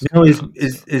playoffs come around.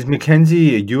 Is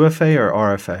Mackenzie a UFA or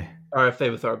RFA?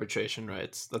 RFA with arbitration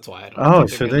rights. That's why I don't.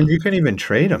 So then you can even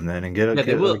trade him then and get a. Yeah,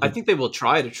 they will. I think they will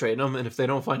try to trade him, and if they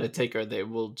don't find a taker, they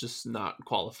will just not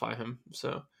qualify him.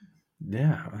 So.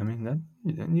 Yeah, I mean that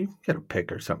you can get a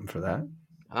pick or something for that.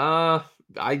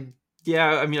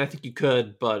 I mean, I think you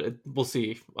could, but we'll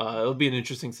see. It'll be an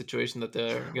interesting situation that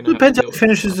they're going to. Depends how he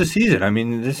finishes the season. I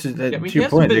mean, this is to your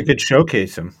point. They could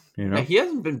showcase him. Yeah, he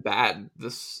hasn't been bad.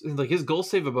 His goal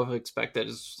save above expected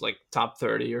is top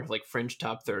 30 or fringe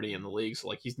top 30 in the league.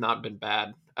 So he's not been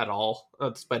bad at all,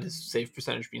 despite his save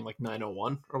percentage being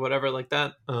 901 or whatever like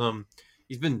that.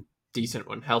 He's been decent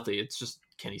when healthy. It's just,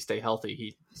 can he stay healthy?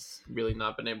 He's really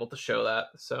not been able to show that.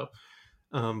 So.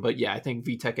 But yeah, I think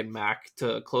Vitek and Mac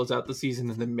to close out the season,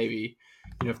 and then maybe,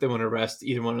 if they want to rest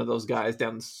either one of those guys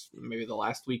down maybe the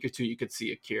last week or two, you could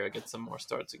see Akira get some more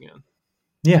starts again.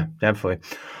 Yeah, definitely.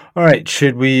 All right,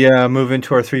 should we move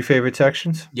into our 3 favorite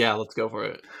sections? Yeah, let's go for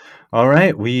it. All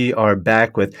right, we are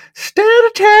back with Stat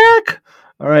Attack.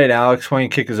 All right, Alex, why don't you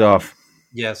kick us off?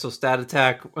 Yeah, so Stat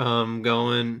Attack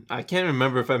going. I can't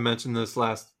remember if I mentioned this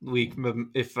last week, but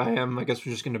if I am, I guess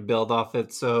we're just going to build off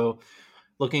it. So.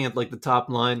 Looking at the top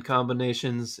line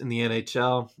combinations in the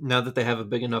NHL, now that they have a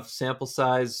big enough sample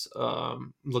size,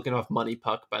 looking off Money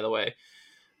Puck, by the way,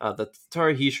 the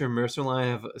Tatar Hischier Mercer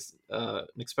line have an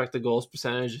expected goals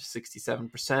percentage of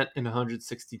 67% in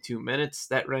 162 minutes.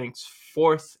 That ranks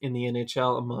 4th in the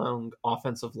NHL among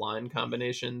offensive line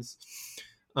combinations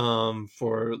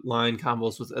for line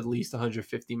combos with at least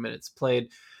 150 minutes played.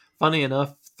 Funny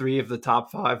enough, 3 of the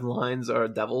top 5 lines are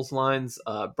Devils lines.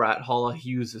 Bratt Halla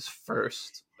Hughes is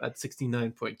first at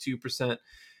 69.2%.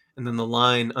 And then the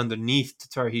line underneath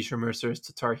Tatar Hischier Mercer is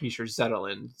Tatar Hischier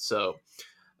Zetterlund. So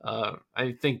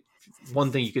I think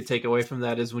one thing you could take away from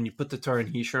that is when you put Tatar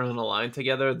and Hischier on a line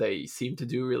together, they seem to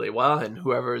do really well. And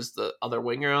whoever is the other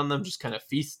winger on them just kind of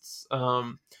feasts.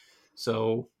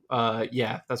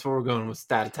 Yeah, that's where we're going with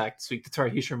Stat Attack this week. The Tatar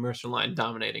Hischier Mercer line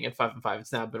dominating at 5-5.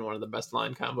 It's now been one of the best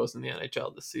line combos in the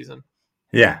NHL this season.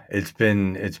 Yeah, it's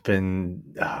been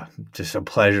just a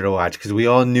pleasure to watch because we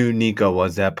all knew Nico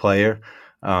was that player.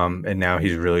 and now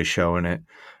he's really showing it.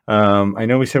 I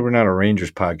know we said we're not a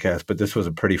Rangers podcast, but this was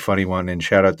a pretty funny one. And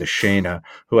shout out to Shayna,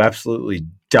 who absolutely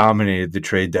dominated the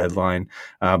trade deadline.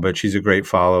 But she's a great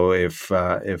follow if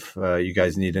you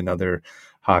guys need another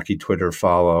hockey Twitter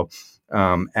follow,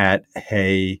 at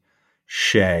Hey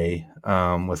Shay,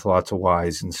 with lots of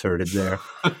Y's inserted there.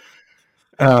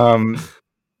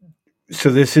 So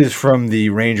this is from the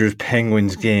Rangers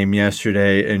Penguins game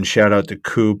yesterday, and shout out to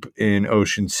Coop in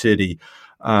Ocean City.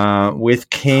 With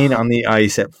Kane on the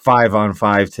ice at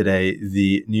 5-on-5 today,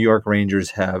 the New York Rangers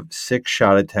have 6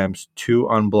 shot attempts, 2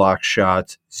 unblocked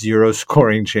shots, 0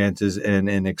 scoring chances, and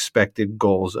an expected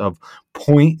goals of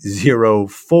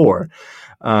 .04.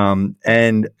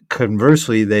 And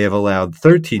conversely, they have allowed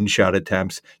 13 shot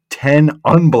attempts, 10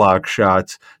 unblocked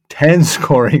shots, 10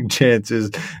 scoring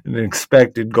chances, and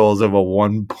expected goals of a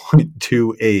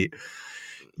 1.28.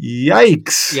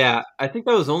 Yikes. Yeah, I think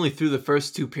that was only through the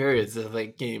first 2 periods of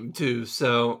that game too.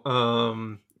 So,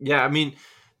 yeah, I mean,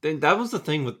 that was the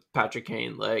thing with Patrick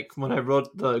Kane. Like when I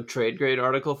wrote the trade grade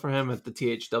article for him at the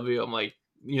THW, I'm like,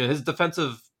 his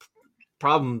defensive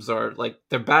problems are like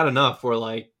they're bad enough where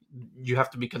like you have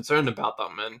to be concerned about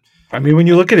them. And I mean, when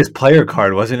you look at his player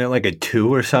card, wasn't it like a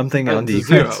 2 or something on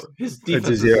defense? 0. His defense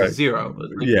is a 0.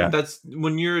 Like, yeah, that's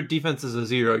when your defense is a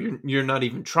 0. You're not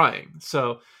even trying.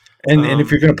 So. And if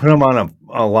you're going to put him on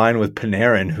a line with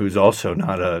Panarin, who's also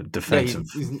not a defensive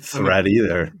threat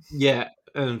either. Yeah,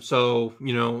 and so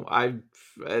the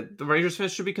Rangers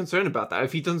fans should be concerned about that.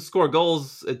 If he doesn't score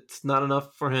goals, it's not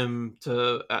enough for him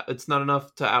to. It's not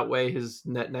enough to outweigh his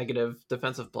net negative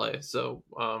defensive play. So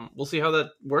we'll see how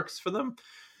that works for them.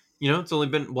 It's only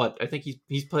been I think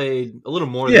he's played a little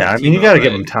more. Yeah, I mean, you got to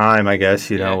give him time, I guess.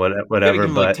 Whatever. Give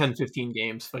him but like 10, 15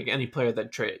 games for like any player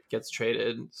that gets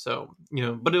traded. So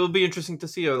but it will be interesting to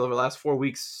see over the last 4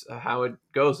 weeks how it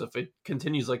goes. If it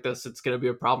continues like this, it's going to be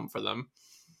a problem for them.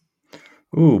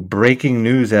 Ooh, breaking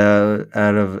news as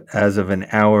of an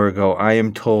hour ago. I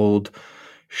am told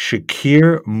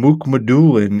Shakir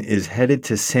Mukhamadullin is headed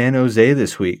to San Jose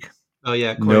this week. Oh,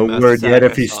 yeah. No word yet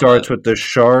if he starts with the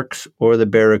Sharks or the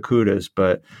Barracudas,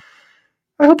 but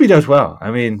I hope he does well.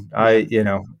 I mean,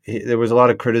 there was a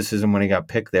lot of criticism when he got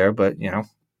picked there, but, I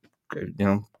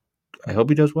hope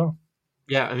he does well.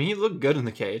 Yeah, I mean, he looked good in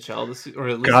the KHL. Or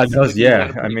at least God knows,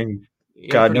 yeah. I mean,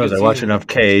 God knows, I watch enough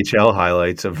KHL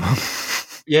highlights of him.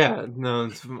 Yeah, no,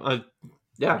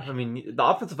 yeah, I mean, the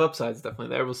offensive upside is definitely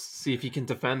there. We'll see if he can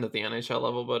defend at the NHL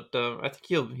level, but I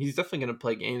think he's definitely going to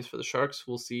play games for the Sharks.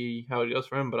 We'll see how it goes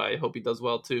for him, but I hope he does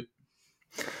well too.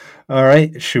 All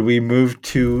right, should we move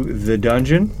to the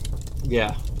dungeon?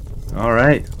 Yeah. All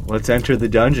right, let's enter the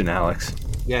dungeon, Alex.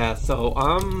 Yeah, so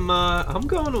I'm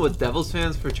going with Devils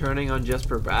fans for turning on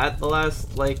Jesper Bratt the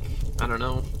last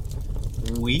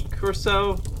week or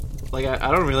so. Like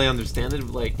I don't really understand it.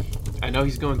 Like I know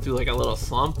he's going through like a little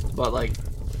slump, but like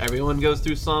everyone goes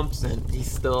through slumps, and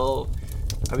he's still.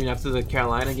 I mean, after the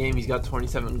Carolina game, he's got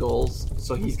 27 goals,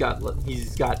 so he's got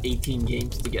 18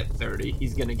 games to get 30.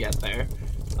 He's gonna get there.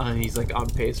 He's like on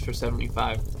pace for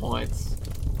 75 points.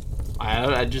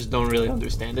 I just don't really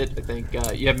understand it. I think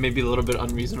you have maybe a little bit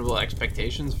unreasonable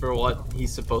expectations for what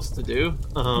he's supposed to do.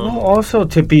 Well, also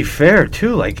to be fair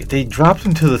too, like they dropped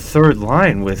him to the third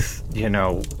line with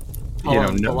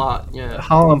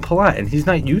Holland Palat, and he's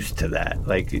not used to that.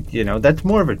 Like, that's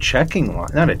more of a checking line,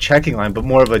 not a checking line, but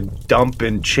more of a dump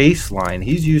and chase line.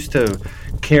 He's used to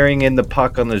carrying in the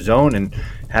puck on the zone and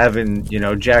having,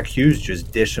 Jack Hughes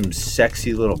just dish some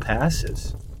sexy little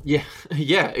passes. Yeah,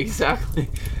 exactly.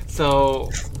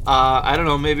 So, I don't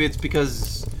know, maybe it's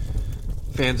because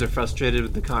fans are frustrated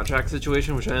with the contract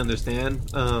situation, which I understand.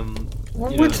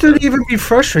 Which they'd even be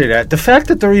frustrated at. The fact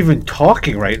that they're even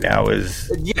talking right now is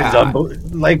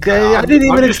unbelievable. Like, I didn't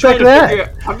even expect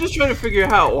that. I'm just trying to figure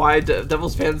out why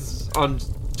Devils fans on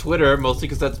Twitter, mostly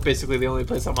because that's basically the only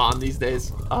place I'm on these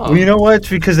days. Well, you know what? It's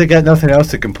because they got nothing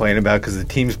else to complain about because the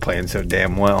team's playing so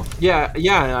damn well. Yeah,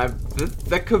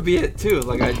 that could be it too.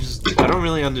 Like, I don't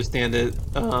really understand it.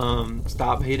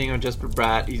 Stop hating on Jesper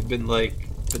Bratt. He's been like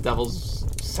the Devils'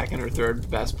 second or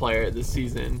third best player this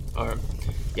season.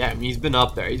 Yeah, I mean, he's been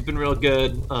up there. He's been real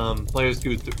good. Players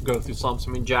go through slumps.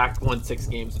 I mean, Jack won 6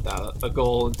 games without a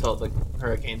goal until the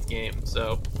Hurricanes game.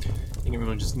 So I think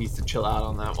everyone just needs to chill out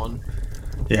on that one.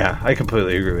 Yeah, I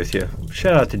completely agree with you.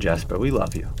 Shout out to Jesper. We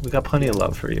love you. We got plenty of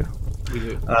love for you. We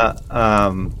do.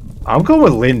 I'm going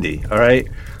with Lindy, all right?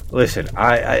 Listen,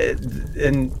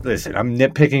 I'm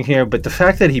nitpicking here, but the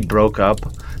fact that he broke up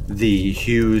the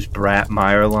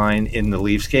Hughes-Bratt-Meyer line in the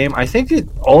Leafs game, I think it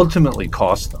ultimately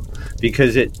cost them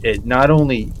because it not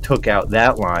only took out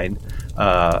that line,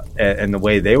 and the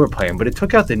way they were playing. But it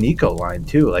took out the Nico line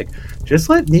too. Like, just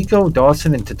let Nico,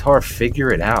 Dawson, and Tatar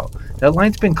figure it out. That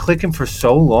line's been clicking for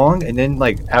so long, and then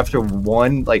like after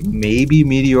one like maybe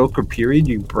mediocre period,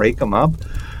 you break them up.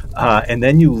 And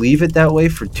then you leave it that way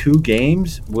for 2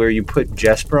 games where you put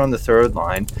Jesper on the third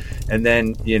line. And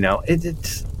then,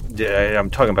 it's I'm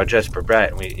talking about Jesper Bratt.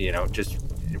 And we, just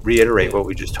reiterate what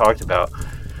we just talked about.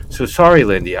 So sorry,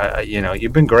 Lindy.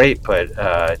 You've been great, but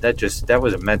that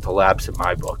was a mental lapse in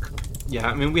my book. Yeah,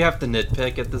 I mean, we have to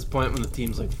nitpick at this point when the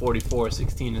team's like 44,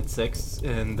 16, and 6,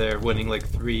 and they're winning like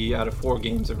 3 out of 4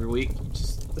 games every week.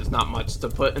 There's not much to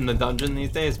put in the dungeon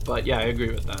these days, but yeah, I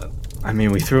agree with that. I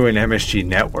mean, we threw in MSG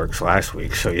Networks last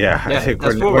week, so yeah. I think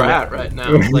that's where we're at right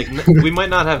now. Like, we might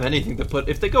not have anything to put.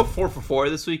 If they go 4 for 4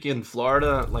 this week in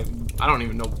Florida, like, I don't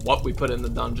even know what we put in the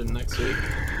dungeon next week.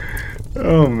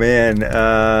 Oh, man.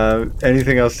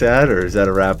 Anything else to add, or is that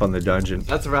a wrap on the dungeon?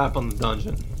 That's a wrap on the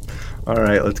dungeon. All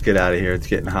right, let's get out of here. It's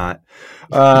getting hot.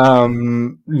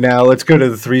 Now let's go to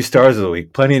the 3 stars of the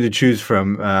week. Plenty to choose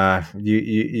from.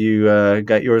 You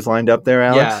got yours lined up there,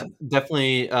 Alex? Yeah,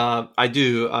 definitely. I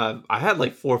do. I had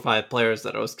like 4 or 5 players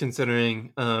that I was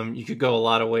considering. You could go a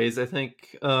lot of ways, I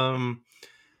think.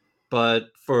 But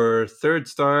for 3rd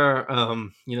star,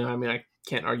 I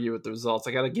can't argue with the results.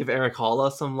 I got to give Erik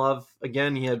Haula some love.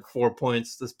 Again, he had 4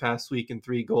 points this past week and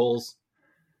 3 goals.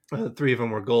 3 of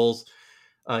them were goals.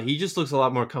 He just looks a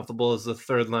lot more comfortable as the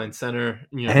 3rd-line center.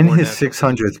 And his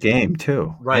 600th game,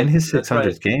 too. Right. And his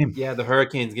 600th game. Yeah, the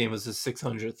Hurricanes game was his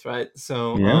 600th, right?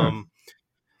 So,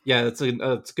 that's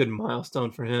a good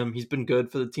milestone for him. He's been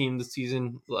good for the team this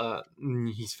season.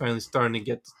 He's finally starting to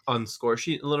get on the score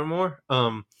sheet a little more.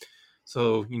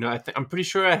 So, I'm pretty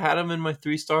sure I had him in my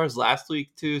 3 stars last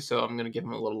week, too. So I'm going to give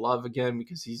him a little love again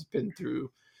because he's been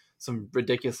through some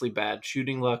ridiculously bad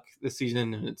shooting luck this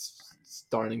season, and it's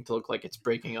starting to look like it's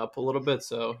breaking up a little bit,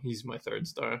 so he's my 3rd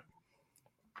star.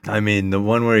 I mean, the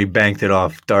one where he banked it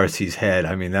off Darcy's head,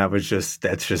 I mean, that's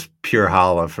just pure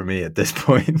Haula for me at this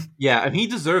point. Yeah, and he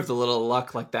deserved a little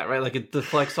luck like that, right? Like it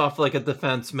deflects off like a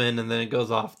defenseman, and then it goes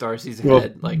off Darcy's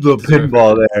head. Like the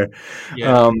pinball there.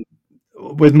 Yeah.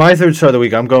 With my 3rd star of the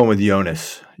week, I'm going with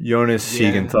Jonas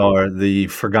Siegenthaler, the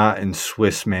forgotten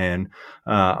Swiss man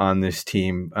on this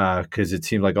team, because it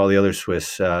seemed like all the other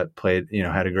Swiss played,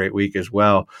 had a great week as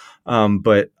well.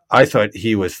 But I thought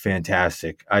he was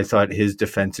fantastic. I thought his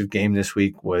defensive game this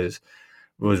week was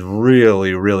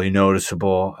really, really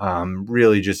noticeable.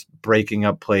 Really just breaking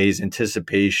up plays,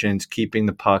 anticipations, keeping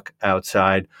the puck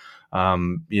outside.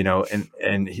 And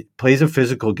he plays a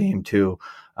physical game too.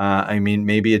 I mean,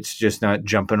 maybe it's just not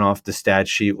jumping off the stat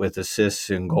sheet with assists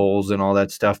and goals and all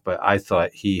that stuff, but I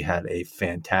thought he had a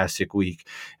fantastic week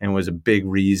and was a big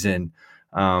reason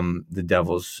the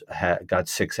Devils got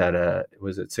 6 out of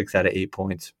 8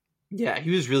 points. Yeah,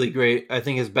 he was really great. I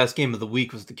think his best game of the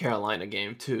week was the Carolina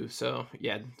game too. So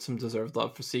yeah, some deserved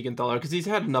love for Siegenthaler because he's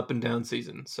had an up and down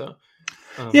season. So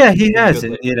yeah, he has,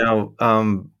 and,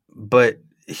 but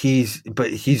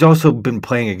he's also been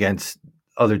playing against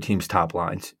other teams' top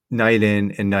lines night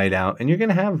in and night out, and you're going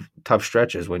to have tough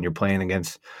stretches when you're playing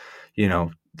against,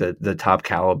 the top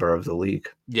caliber of the league.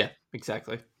 Yeah,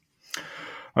 exactly.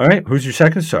 All right, who's your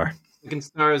 2nd star? 2nd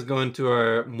star is going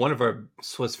to one of our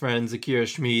Swiss friends, Akira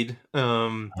Schmid.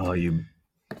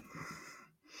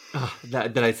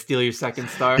 Did I steal your 2nd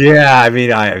star? Yeah, I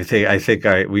mean, I think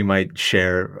we might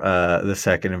share the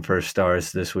 2nd and 1st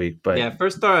stars this week. But yeah,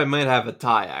 1st star I might have a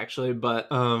tie actually, but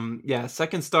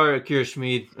 2nd star Akira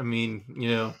Schmid. I mean,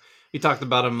 we talked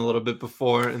about him a little bit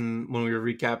before, and when we were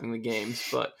recapping the games,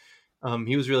 but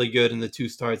he was really good in the 2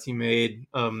 starts he made.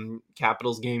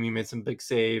 Capitals game, he made some big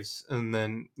saves, and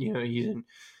then he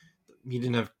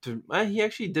didn't have to. He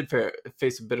actually did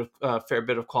face a fair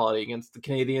bit of quality against the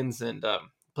Canadiens, and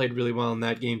played really well in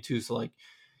that game too. So like,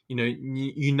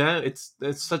 it's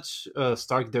such a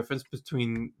stark difference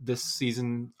between this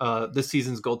season's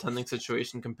goaltending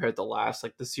situation compared to last.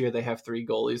 Like this year, they have 3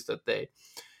 goalies that they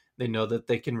know that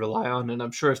they can rely on, and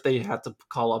I'm sure if they had to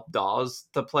call up Dawes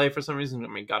to play for some reason, I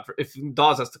mean, if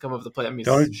Dawes has to come up to play, that means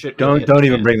don't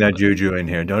even bring that juju in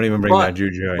here. Don't even bring that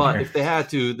juju in here. But if they had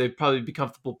to, they'd probably be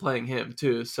comfortable playing him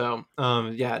too. So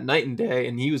night and day,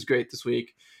 and he was great this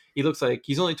week. He looks like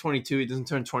he's only 22. He doesn't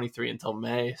turn 23 until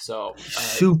May. So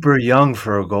super young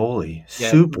for a goalie.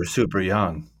 Yeah, super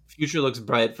young. Future looks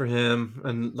bright for him.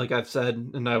 And like I've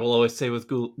said, and I will always say with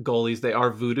goalies, they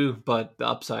are voodoo, but the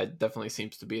upside definitely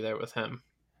seems to be there with him.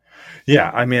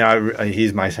 Yeah, I mean,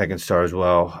 he's my 2nd star as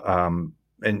well.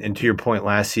 And to your point,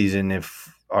 last season,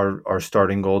 if our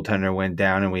starting goaltender went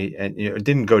down and it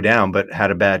didn't go down, but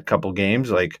had a bad couple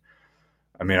games, like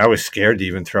I mean, I was scared to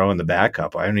even throw in the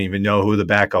backup. I don't even know who the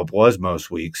backup was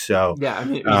most weeks. So Yeah, I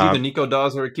mean, it was either Nico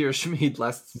Dawes or Akira Schmid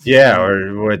last yeah,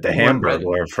 season. or at the Weren't ready.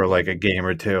 Hamburglar for like a game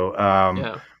or two.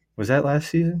 Yeah. Was that last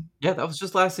season? Yeah, that was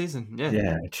just last season. Yeah.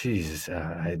 Yeah, Jesus.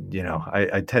 I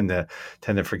tend to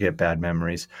forget bad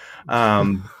memories.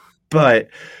 But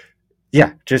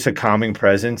yeah, just a calming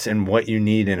presence and what you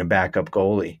need in a backup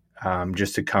goalie.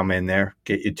 Just to come in there,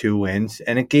 get you 2 wins,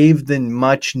 and it gave the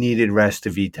much needed rest to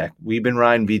Vitek. We've been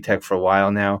riding Vitek for a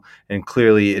while now, and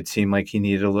clearly it seemed like he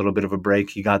needed a little bit of a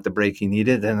break. He got the break he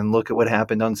needed, and then look at what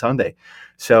happened on Sunday.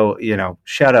 So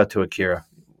shout out to Akira.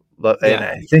 And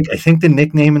Yeah. I think the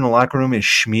nickname in the locker room is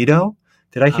Schmido.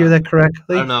 Did I hear that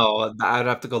correctly? I don't know. I'd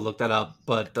have to go look that up,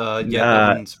 but yeah, that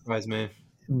wouldn't surprise me.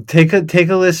 Take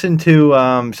a listen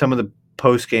to some of the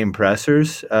post-game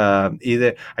pressers.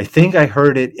 Either I think I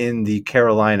heard it in the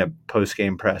Carolina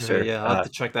post-game presser. Yeah, I'll have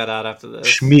to check that out after this.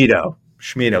 Schmido.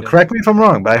 Correct me if I'm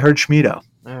wrong, but I heard Schmido.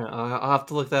 All right, I'll have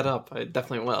to look that up. I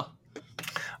definitely will.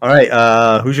 All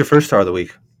right. Who's your first star of the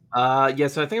week? Yeah,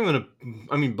 so I think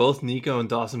both Nico and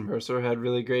Dawson Mercer had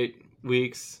really great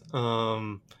weeks.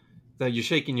 Now you're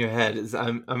shaking your head.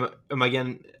 Am I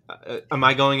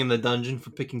going in the dungeon for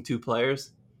picking 2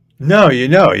 players? No,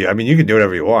 I mean, you can do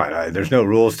whatever you want. There's no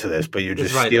rules to this, but you're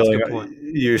just stealing.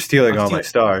 You're stealing all my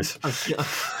stars.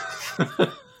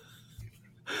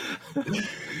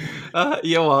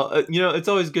 Yeah, well, it's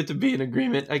always good to be in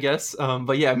agreement, I guess.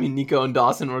 But yeah, I mean, Nico and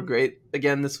Dawson were great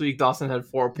again this week. Dawson had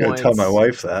 4 points. Tell my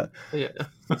wife that. Yeah.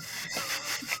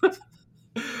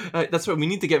 That's right. We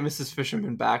need to get Mrs.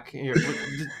 Fisherman back here.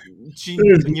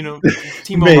 Timo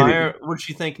Meyer. What does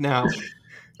she think now?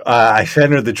 I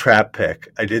sent her the trap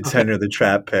pick. I did send her the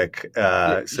trap pick.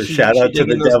 So shout out to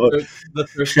the Devil.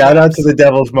 Shout out to the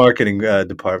Devil's marketing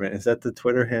department. Is that the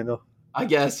Twitter handle? I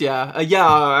guess, yeah.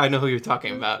 I know who you're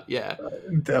talking about. Yeah.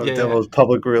 Devil's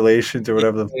public relations or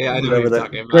whatever. I know who you're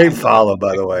talking about. Great follow,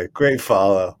 by the way. Great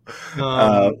follow.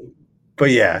 But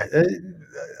yeah,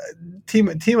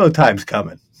 Timo time's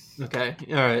coming. Okay,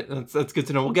 all right, that's good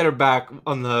to know. We'll get her back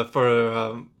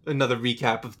for another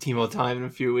recap of Timo time in a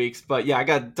few weeks. But yeah, I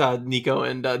got Nico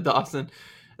and Dawson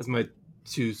as my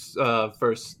 2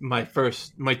 first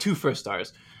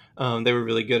stars. They were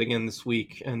really good again this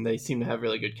week, and they seem to have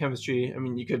really good chemistry. I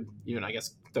mean, you could even, I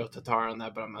guess, throw Tatar on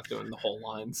that, but I'm not doing the whole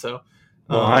line. So,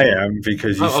 well, I am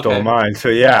because you stole mine. So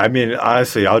yeah, I mean,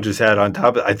 honestly, I'll just add on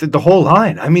top of it. I think the whole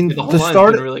line. I mean, the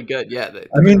start been really good. Yeah,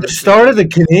 the start of the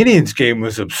Canadiens game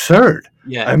was absurd.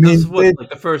 Yeah, I mean,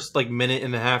 the first minute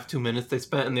and a half, 2 minutes they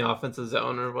spent in the offensive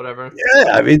zone or whatever.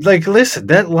 Yeah, I mean, listen,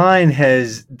 that line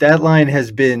has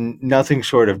been nothing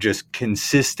short of just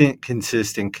consistent, and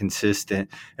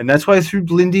that's why I threw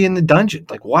Lindy in the dungeon.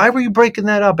 Why were you breaking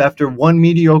that up after one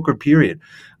mediocre period?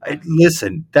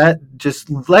 Listen, just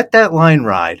let that line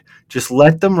ride. Just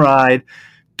let them ride.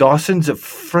 Dawson's a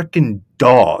freaking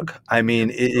dog. I mean,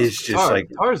 it is just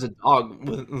Tatar's a dog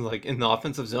in the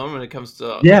offensive zone when it comes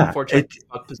to and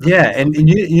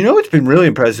you know what's been really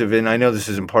impressive, and I know this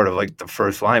isn't part of the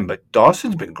first line, but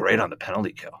Dawson's been great on the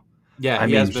penalty kill. Yeah, I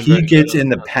mean, he gets in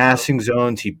the passing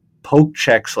zones. He poke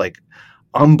checks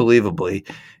unbelievably.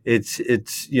 It's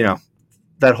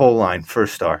that whole line,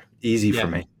 first star, easy for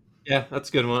me. Yeah, that's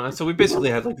a good one. So we basically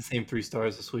had the same 3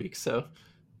 stars this week. So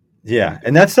yeah,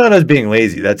 and that's not us being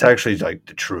lazy. That's actually the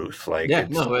truth.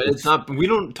 It's not. We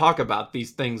don't talk about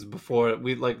these things before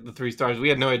we the 3 stars. We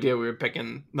had no idea we were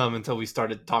picking them until we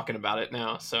started talking about it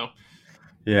now. So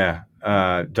yeah,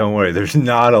 don't worry. There's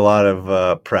not a lot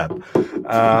of prep.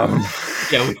 Yeah,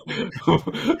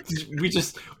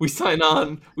 we sign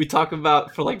on. We talk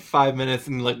about for 5 minutes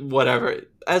and whatever.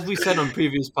 As we said on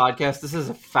previous podcasts, this is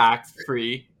a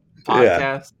fact-free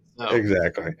podcast. Yeah, so.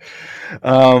 Exactly.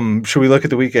 Should we look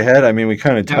at the week ahead? I mean, we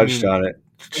kind of touched on it.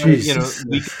 Jesus,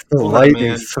 the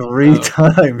Lightning 3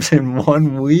 times in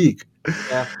 1 week.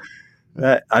 Yeah.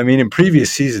 In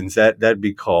previous seasons, that'd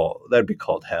be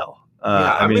called hell.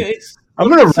 I'm going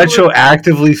to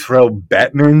retroactively throw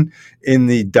Bettman in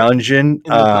the dungeon.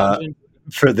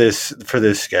 For this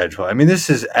schedule. I mean, this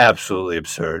is absolutely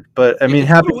absurd. But I mean,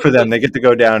 happy for them. They get to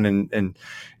go down and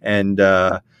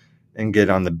get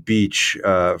on the beach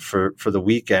for the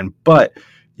weekend. But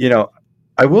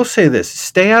I will say this: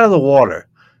 stay out of the water.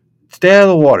 Stay out of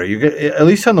the water. You get at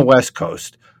least on the West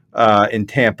Coast in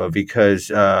Tampa,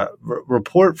 because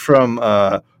report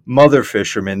from mother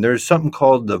fishermen, there's something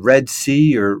called the Red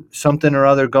Sea or something or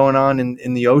other going on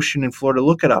in the ocean in Florida.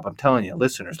 Look it up. I'm telling you,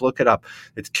 listeners, look it up.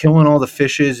 It's killing all the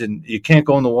fishes, and you can't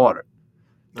go in the water.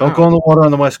 Don't go in the water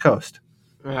on the West Coast.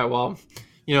 Yeah, well,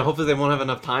 hopefully they won't have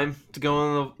enough time to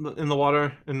go in the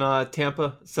water in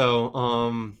Tampa. So,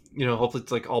 hopefully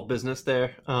it's like all business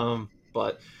there.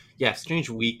 But yeah, strange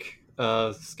week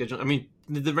schedule. I mean,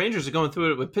 the Rangers are going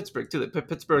through it with Pittsburgh too. They put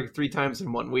Pittsburgh 3 times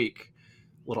in 1 week.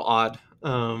 A little odd.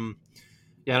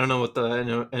 Yeah, I don't know what the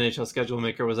NHL schedule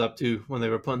maker was up to when they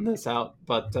were putting this out,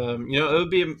 but it would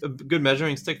be a good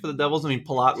measuring stick for the Devils. I mean,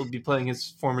 Palat will be playing his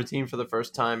former team for the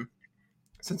first time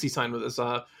since he signed with his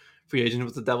free agent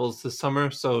with the Devils this summer,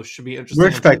 so should be interesting. We're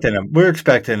expecting him. We're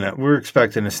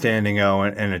expecting a standing O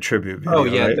and a tribute video. Oh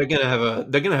yeah, right? they're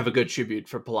gonna have a good tribute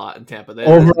for Palat in Tampa.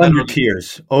 Over under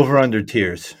tiers. Over a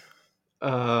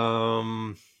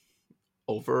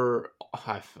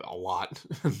lot.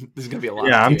 There's gonna be a lot.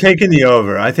 Yeah, I'm taking the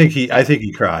over. I think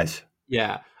he cries.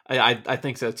 Yeah, I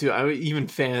think so too. I mean, even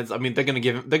fans. I mean, they're gonna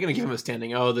give him a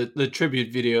standing. Oh, the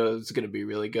tribute video is gonna be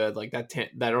really good. Like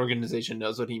that organization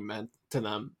knows what he meant to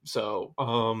them. So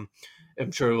I'm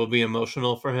sure it will be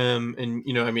emotional for him. And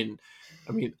I mean,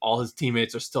 all his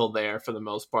teammates are still there for the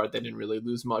most part. They didn't really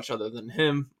lose much other than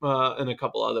him and a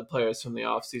couple other players from the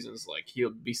off seasons. Like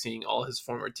he'll be seeing all his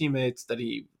former teammates that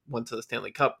he went to the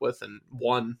Stanley Cup with and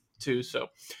won too. So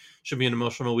should be an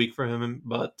emotional week for him.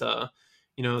 But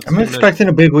I'm expecting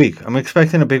a big week. I'm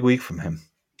expecting a big week from him.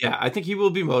 Yeah, I think he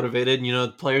will be motivated.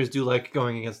 Players do like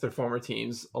going against their former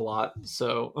teams a lot.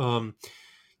 So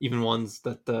even ones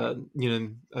that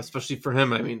especially for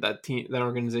him, I mean that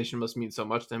organization must mean so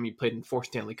much to him. He played in 4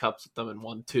 Stanley Cups with them and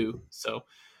won 2. So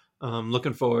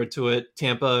looking forward to it.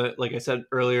 Tampa, like I said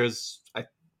earlier,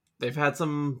 they've had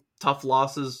some tough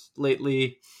losses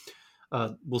lately.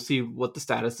 We'll see what the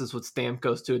status is with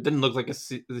Stamkos too. It didn't look like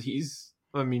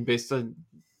based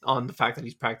on the fact that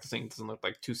he's practicing, it doesn't look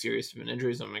like too serious of an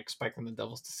injury. So I'm expecting the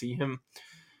Devils to see him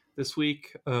this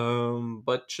week,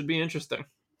 but should be interesting.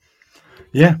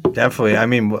 Yeah, definitely. I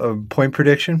mean, point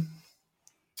prediction?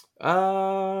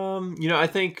 I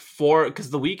think 4, because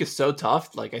the week is so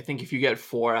tough. Like, I think if you get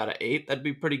 4 out of 8, that'd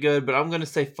be pretty good. But I'm going to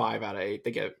say 5 out of 8.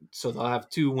 They'll have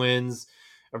 2 wins,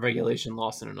 a regulation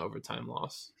loss, and an overtime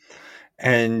loss.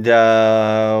 And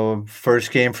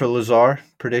first game for Lazar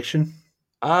prediction?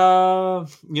 It's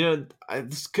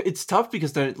tough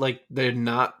because they're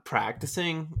not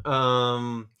practicing.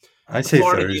 I'd say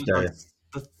Thursday.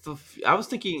 I was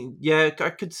thinking, yeah, I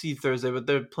could see Thursday, but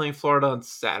they're playing Florida on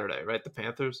Saturday, right? The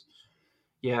Panthers.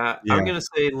 Yeah. I'm gonna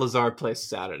say Lazar plays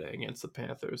Saturday against the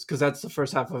Panthers because that's the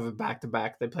first half of a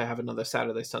back-to-back. They have another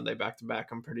Saturday, Sunday back-to-back.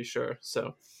 I'm pretty sure.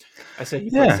 So I say he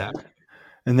plays Saturday.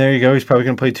 And there you go. He's probably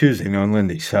gonna play Tuesday, knowing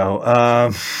Lindy. So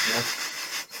I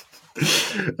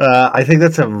think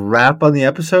that's a wrap on the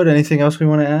episode. Anything else we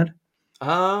want to add?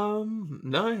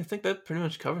 No, I think that pretty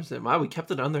much covers it. Wow, we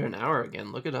kept it under an hour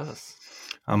again. Look at us.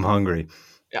 I'm hungry.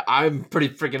 Yeah, I'm pretty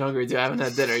freaking hungry too. I haven't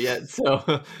had dinner yet,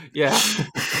 so yeah.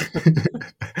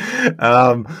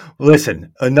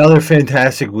 Listen, another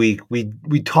fantastic week.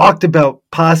 We talked about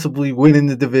possibly winning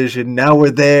the division. Now we're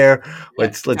there.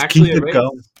 Let's keep it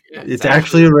going. Yeah, it's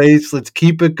actually a race. Let's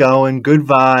keep it going. Good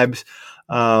vibes.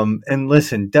 And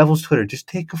listen, Devils Twitter, just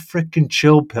take a freaking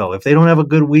chill pill. If they don't have a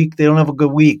good week, they don't have a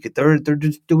good week. They're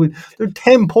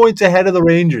 10 points ahead of the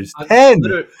Rangers. 10.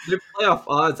 Their playoff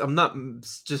odds, I'm not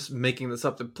just making this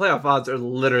up. The playoff odds are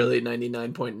literally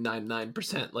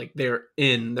 99.99%. Like they're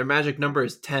in. Their magic number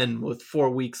is 10 with 4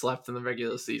 weeks left in the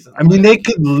regular season. I mean, they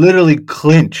could literally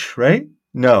clinch, right?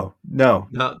 No.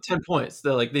 10 points.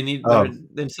 They're like, they need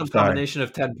some combination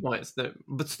of 10 points.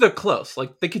 But they're close.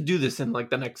 Like they could do this in like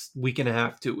the next week and a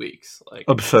half, 2 weeks. Like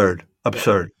absurd.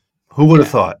 Who would have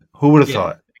thought?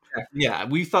 Thought? Yeah,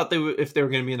 we thought if they were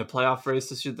going to be in a playoff race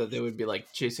this year, that they would be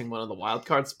like chasing one of the wild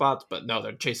card spots. But no,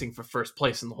 they're chasing for first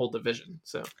place in the whole division.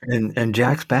 So and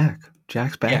Jack's back.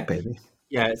 Jack's back, baby.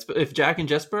 Yeah, if Jack and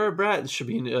Jesper are Brett,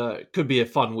 it could be a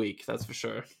fun week. That's for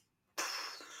sure.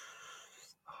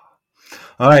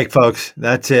 All right, folks,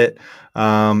 that's it.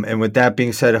 And with that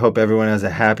being said, I hope everyone has a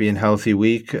happy and healthy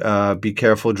week. Be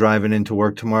careful driving into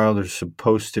work tomorrow. There's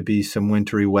supposed to be some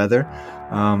wintry weather.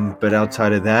 But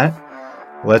outside of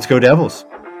that, let's go Devils.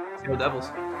 Let's go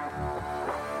Devils.